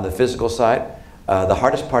on the physical side. The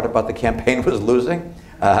hardest part about the campaign was losing.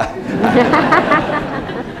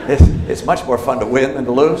 It's much more fun to win than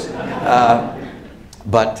to lose.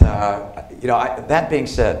 But that being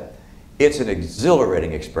said, it's an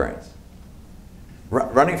exhilarating experience.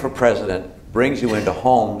 Running for president brings you into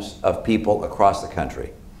homes of people across the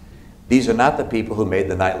country. These are not the people who made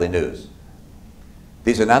the nightly news.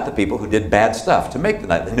 These are not the people who did bad stuff to make the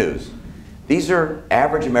nightly news. These are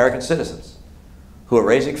average American citizens who are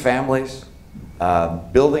raising families,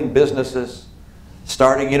 building businesses,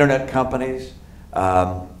 starting internet companies,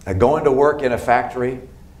 going to work in a factory,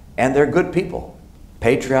 and they're good people.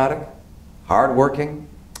 Patriotic, hardworking,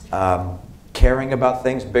 caring about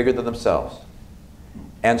things bigger than themselves.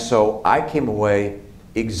 And so I came away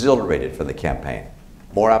exhilarated from the campaign,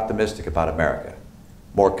 more optimistic about America,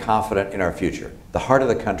 more confident in our future. The heart of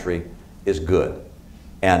the country is good.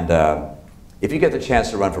 And if you get the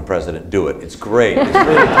chance to run for president, do it. It's great. It's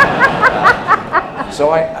really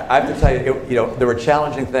so I have to tell you, there were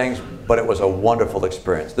challenging things, but it was a wonderful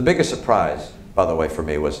experience. The biggest surprise, by the way, for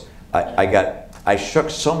me was I shook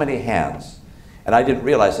so many hands, and I didn't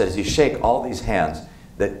realize that as you shake all these hands,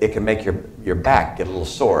 that it can make your back get a little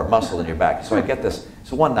sore, muscle in your back. So I get this.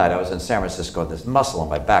 So one night I was in San Francisco, and this muscle in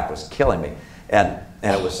my back was killing me, and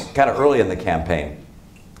it was kind of early in the campaign,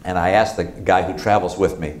 and I asked the guy who travels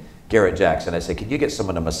with me, Garrett Jackson, I said, "Can you get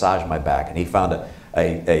someone to massage my back?" And he found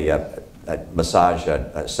a massage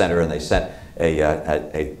center, and they sent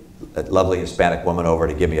a lovely Hispanic woman over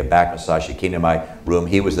to give me a back massage. She came to my room.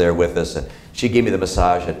 He was there with us, and she gave me the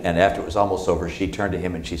massage. And after it was almost over, she turned to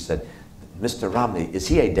him and she said, "Mr. Romney, is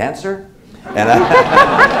he a dancer?" And,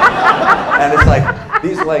 and it's like,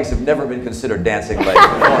 these legs have never been considered dancing legs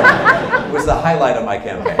before. It was the highlight of my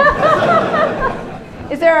campaign.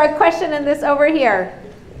 Is there a question in this over here?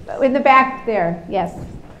 In the back there, yes.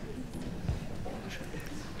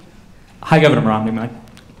 Hi, Governor Romney.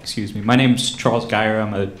 My name's Charles Geyer.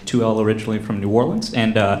 I'm a 2L originally from New Orleans.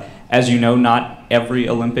 And as you know, not every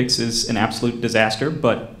Olympics is an absolute disaster,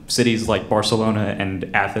 but cities like Barcelona and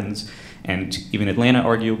Athens and even Atlanta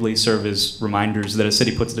arguably serve as reminders that a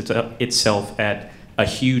city puts itself at a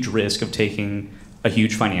huge risk of taking a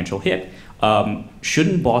huge financial hit.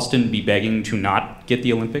 Shouldn't Boston be begging to not get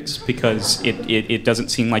the Olympics because it doesn't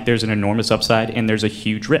seem like there's an enormous upside and there's a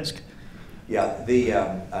huge risk? Yeah,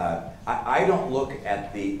 I don't look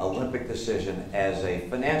at the Olympic decision as a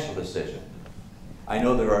financial decision. I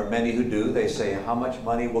know there are many who do. They say, how much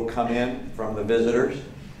money will come in from the visitors?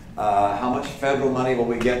 How much federal money will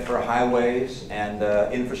we get for highways and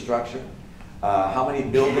infrastructure? How many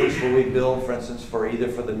buildings will we build, for instance, for either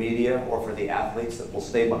for the media or for the athletes that will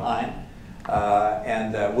stay behind?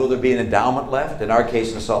 Will there be an endowment left? In our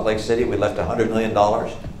case in Salt Lake City, we left $100 million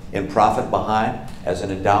in profit behind as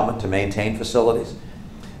an endowment to maintain facilities.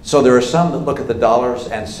 So there are some that look at the dollars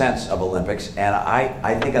and cents of Olympics, and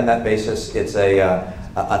I think on that basis it's an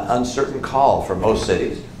uncertain call for most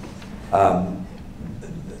cities.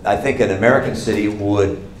 I think an American city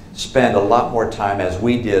would spend a lot more time, as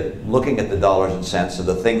we did, looking at the dollars and cents of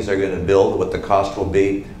the things they're going to build, what the cost will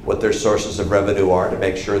be, what their sources of revenue are, to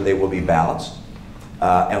make sure they will be balanced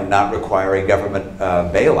and not require a government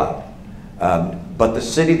bailout. But the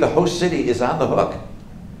city, the host city, is on the hook.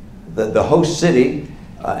 The host city,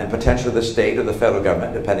 and potentially the state or the federal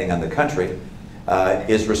government, depending on the country,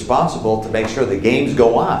 is responsible to make sure the games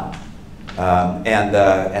go on.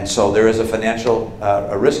 And so there is a financial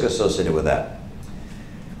risk associated with that.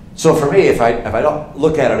 So for me, if I don't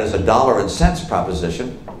look at it as a dollar and cents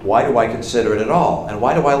proposition, why do I consider it at all? And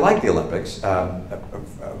why do I like the Olympics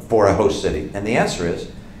for a host city? And the answer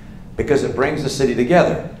is because it brings the city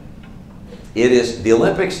together. The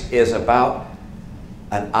Olympics is about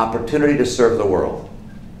an opportunity to serve the world.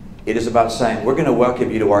 It is about saying, we're going to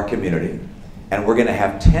welcome you to our community, and we're going to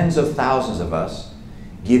have tens of thousands of us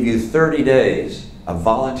give you 30 days of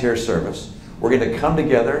volunteer service. We're going to come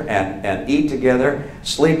together and eat together,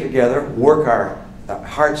 sleep together, work our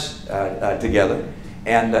hearts together,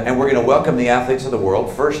 and we're going to welcome the athletes of the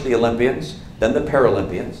world, first the Olympians, then the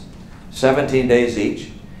Paralympians, 17 days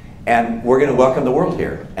each, and we're going to welcome the world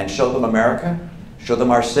here and show them America, show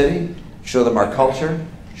them our city, show them our culture,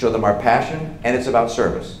 show them our passion, and it's about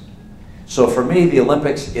service. So for me, the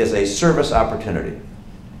Olympics is a service opportunity.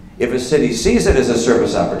 If a city sees it as a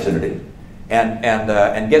service opportunity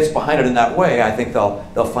and gets behind it in that way, I think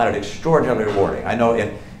they'll find it extraordinarily rewarding. I know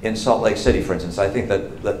in Salt Lake City, for instance, I think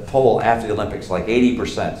that the poll after the Olympics, like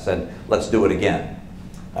 80% said, let's do it again.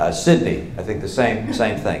 Sydney, I think the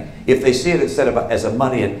same thing. If they see it instead of as a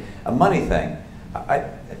money thing, I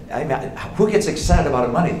mean, who gets excited about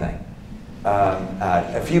a money thing?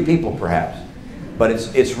 A few people, perhaps, but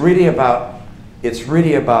it's really about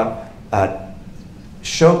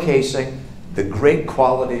showcasing the great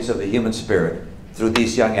qualities of the human spirit through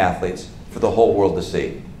these young athletes for the whole world to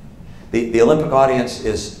see. The Olympic audience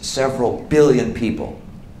is several billion people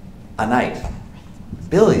a night,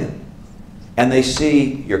 billion. And they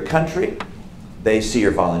see your country, they see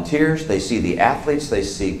your volunteers, they see the athletes, they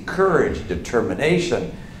see courage,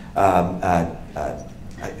 determination,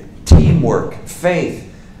 teamwork,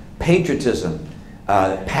 faith, patriotism,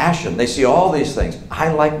 passion. They see all these things.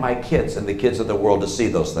 I like my kids and the kids of the world to see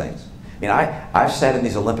those things. I mean, I've sat in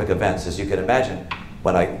these Olympic events, as you can imagine,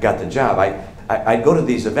 when I got the job. I'd go to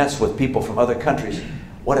these events with people from other countries.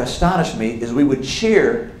 What astonished me is we would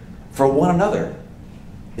cheer for one another.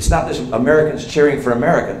 It's not just Americans cheering for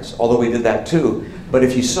Americans, although we did that too, but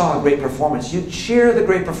if you saw a great performance, you cheer the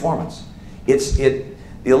great performance. The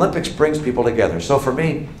Olympics brings people together. So for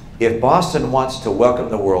me, if Boston wants to welcome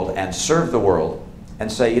the world and serve the world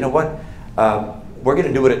and say, you know what, we're going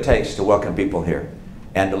to do what it takes to welcome people here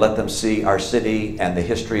and to let them see our city and the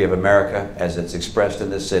history of America as it's expressed in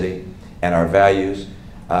this city and our values,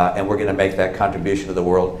 and we're going to make that contribution to the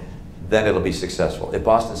world, then it'll be successful. If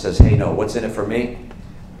Boston says, hey, no, what's in it for me?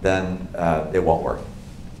 Then it won't work.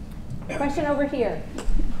 Question over here.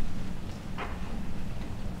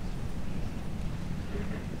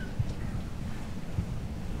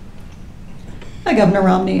 Hi, Governor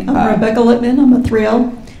Romney. I'm Rebecca Littman. I'm a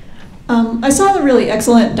 3L. I saw the really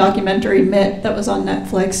excellent documentary, Mitt, that was on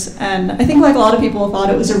Netflix, and I think like a lot of people thought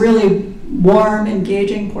it was a really warm,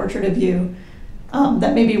 engaging portrait of you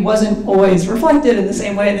that maybe wasn't always reflected in the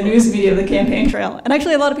same way in the news media of the campaign trail. And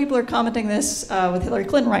actually a lot of people are commenting this with Hillary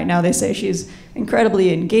Clinton right now. They say she's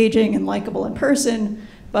incredibly engaging and likable in person,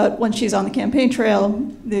 but when she's on the campaign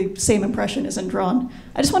trail, the same impression isn't drawn.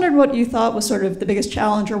 I just wondered what you thought was sort of the biggest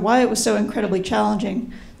challenge, or why it was so incredibly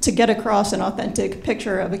challenging to get across an authentic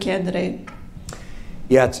picture of a candidate.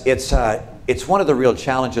 Yeah, it's one of the real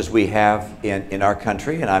challenges we have in our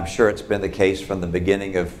country, and I'm sure it's been the case from the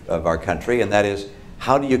beginning of our country, and that is,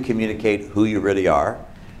 how do you communicate who you really are,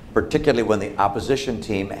 particularly when the opposition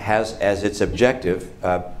team has as its objective,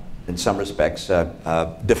 in some respects,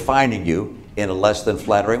 defining you in a less than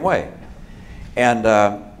flattering way. And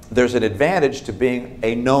there's an advantage to being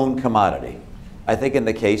a known commodity. I think in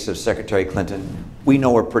the case of Secretary Clinton, we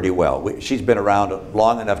know her pretty well. She's been around a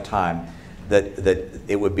long enough time that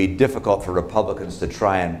it would be difficult for Republicans to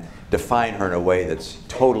try and define her in a way that's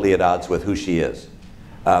totally at odds with who she is.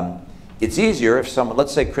 It's easier if someone,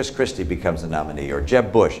 let's say Chris Christie becomes the nominee, or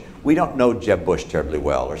Jeb Bush. We don't know Jeb Bush terribly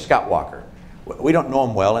well, or Scott Walker. we don't know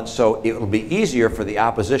him well, and so it will be easier for the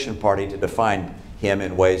opposition party to define him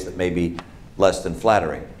in ways that may be less than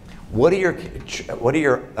flattering. What are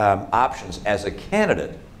your options as a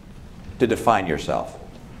candidate to define yourself,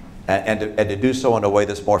 and to do so in a way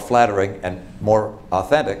that's more flattering and more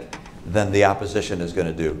authentic than the opposition is going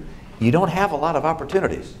to do? You don't have a lot of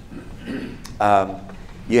opportunities.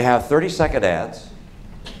 You have 30-second ads,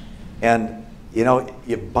 and you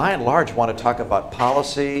by and large want to talk about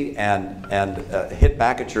policy and hit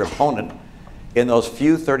back at your opponent in those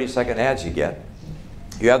few 30-second ads you get.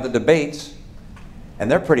 You have the debates, and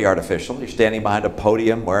they're pretty artificial. You're standing behind a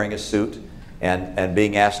podium wearing a suit and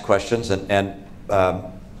being asked questions, and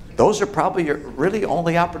those are probably your really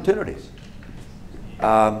only opportunities.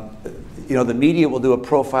 The media will do a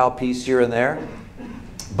profile piece here and there,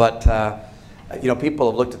 but people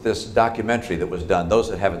have looked at this documentary that was done. Those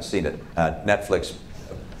that haven't seen it, Netflix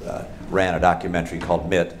ran a documentary called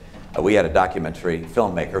Mitt. We had a documentary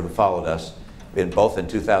filmmaker who followed us both in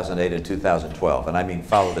 2008 and 2012, and I mean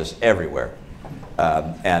followed us everywhere,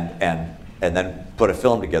 and then put a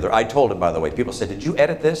film together. I told him, by the way, people said, "Did you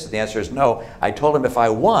edit this?" And the answer is no. I told him if I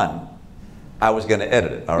won, I was going to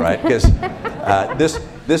edit it, all right? Because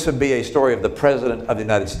this would be a story of the President of the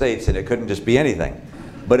United States, and it couldn't just be anything.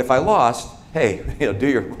 But if I lost, hey, do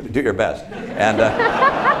your best. And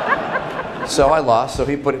so I lost. So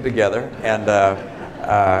he put it together, and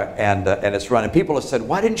it's run. And people have said,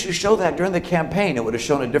 "Why didn't you show that during the campaign? It would have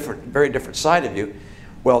shown a very different side of you."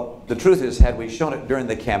 Well, the truth is, had we shown it during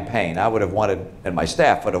the campaign, I would have wanted, and my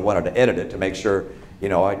staff would have wanted to edit it to make sure,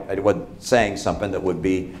 I wasn't saying something that would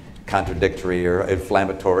be contradictory or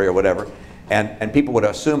inflammatory or whatever. And people would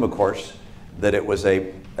assume, of course, that it was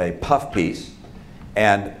a puff piece,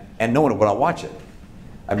 and no one would want to watch it.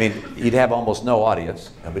 I mean, you'd have almost no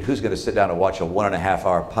audience. I mean, who's going to sit down and watch a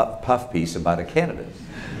 1.5-hour puff piece about a candidate?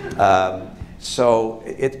 So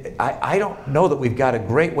I don't know that we've got a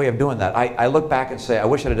great way of doing that. I look back and say, I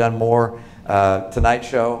wish I'd have done more Tonight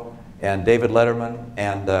Show and David Letterman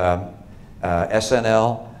and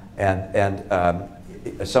SNL and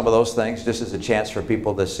some of those things, just as a chance for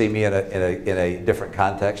people to see me in a different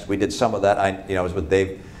context. We did some of that. I was with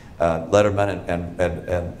Dave Letterman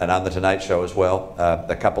and on the Tonight Show as well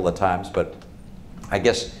a couple of times. But I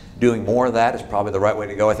guess doing more of that is probably the right way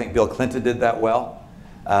to go. I think Bill Clinton did that well.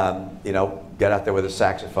 Get out there with a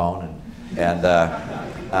saxophone, and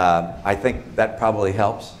I think that probably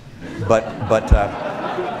helps. But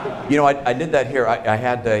I did that here. I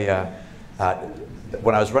had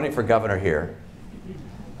when I was running for governor here,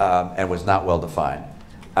 and was not well defined,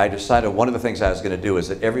 I decided one of the things I was going to do is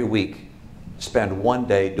that every week spend one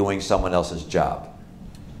day doing someone else's job.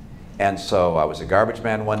 And so I was a garbage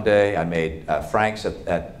man one day. I made Frank's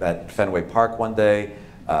at Fenway Park one day.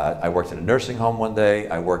 I worked in a nursing home one day.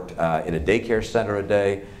 I worked in a daycare center a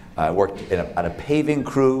day. I worked on a paving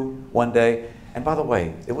crew one day. And by the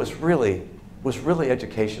way, it was really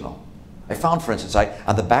educational. I found, for instance,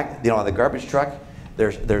 on the back, on the garbage truck,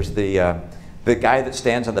 there's the guy that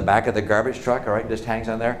stands on the back of the garbage truck, all right, just hangs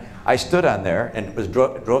on there. I stood on there and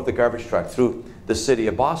drove the garbage truck through the city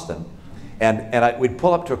of Boston. And we'd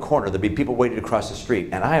pull up to a corner, there'd be people waiting to cross the street,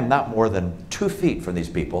 and I am not more than 2 feet from these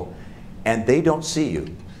people, and they don't see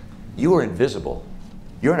you. You are invisible.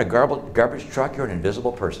 You're in a garbage truck, you're an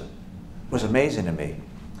invisible person. It was amazing to me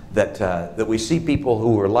that we see people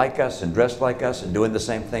who are like us and dressed like us and doing the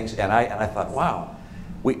same things, and I thought, wow,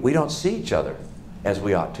 we don't see each other as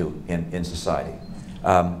we ought to in society.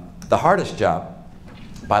 The hardest job,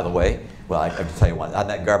 by the way, well, I have to tell you one, on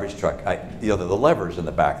that garbage truck, the levers in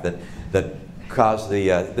the back that caused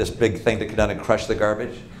this big thing to come down and crush the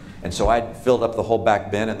garbage. And so I filled up the whole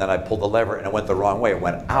back bin, and then I pulled the lever, and it went the wrong way. It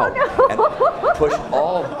went out and pushed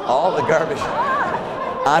all the garbage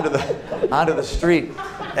onto the street.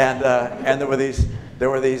 And there were these.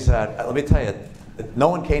 Let me tell you, no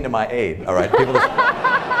one came to my aid. All right, people just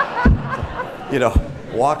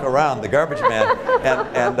walk around the garbage man,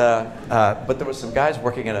 but there was some guys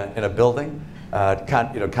working in a building,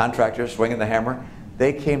 contractors swinging the hammer.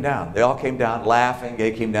 They came down. They all came down laughing.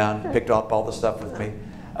 They came down, picked up all the stuff with me.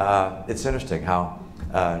 It's interesting how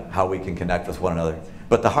we can connect with one another.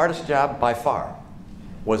 But the hardest job by far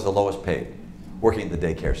was the lowest paid, working in the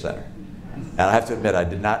daycare center. And I have to admit, I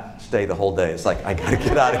did not stay the whole day. It's like, I gotta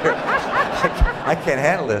get out of here. I can't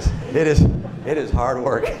handle this. It is hard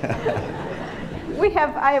work.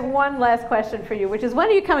 I have one last question for you, which is, when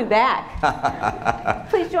are you coming back?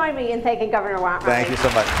 Please join me in thanking Governor Romney. Thank you so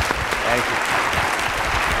much. Thank you.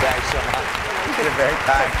 Thanks so much. You're very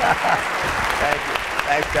kind. Thank you.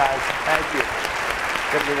 Thanks, guys. Thank you.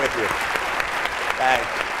 Good to be with you. Thanks.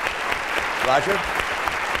 Roger?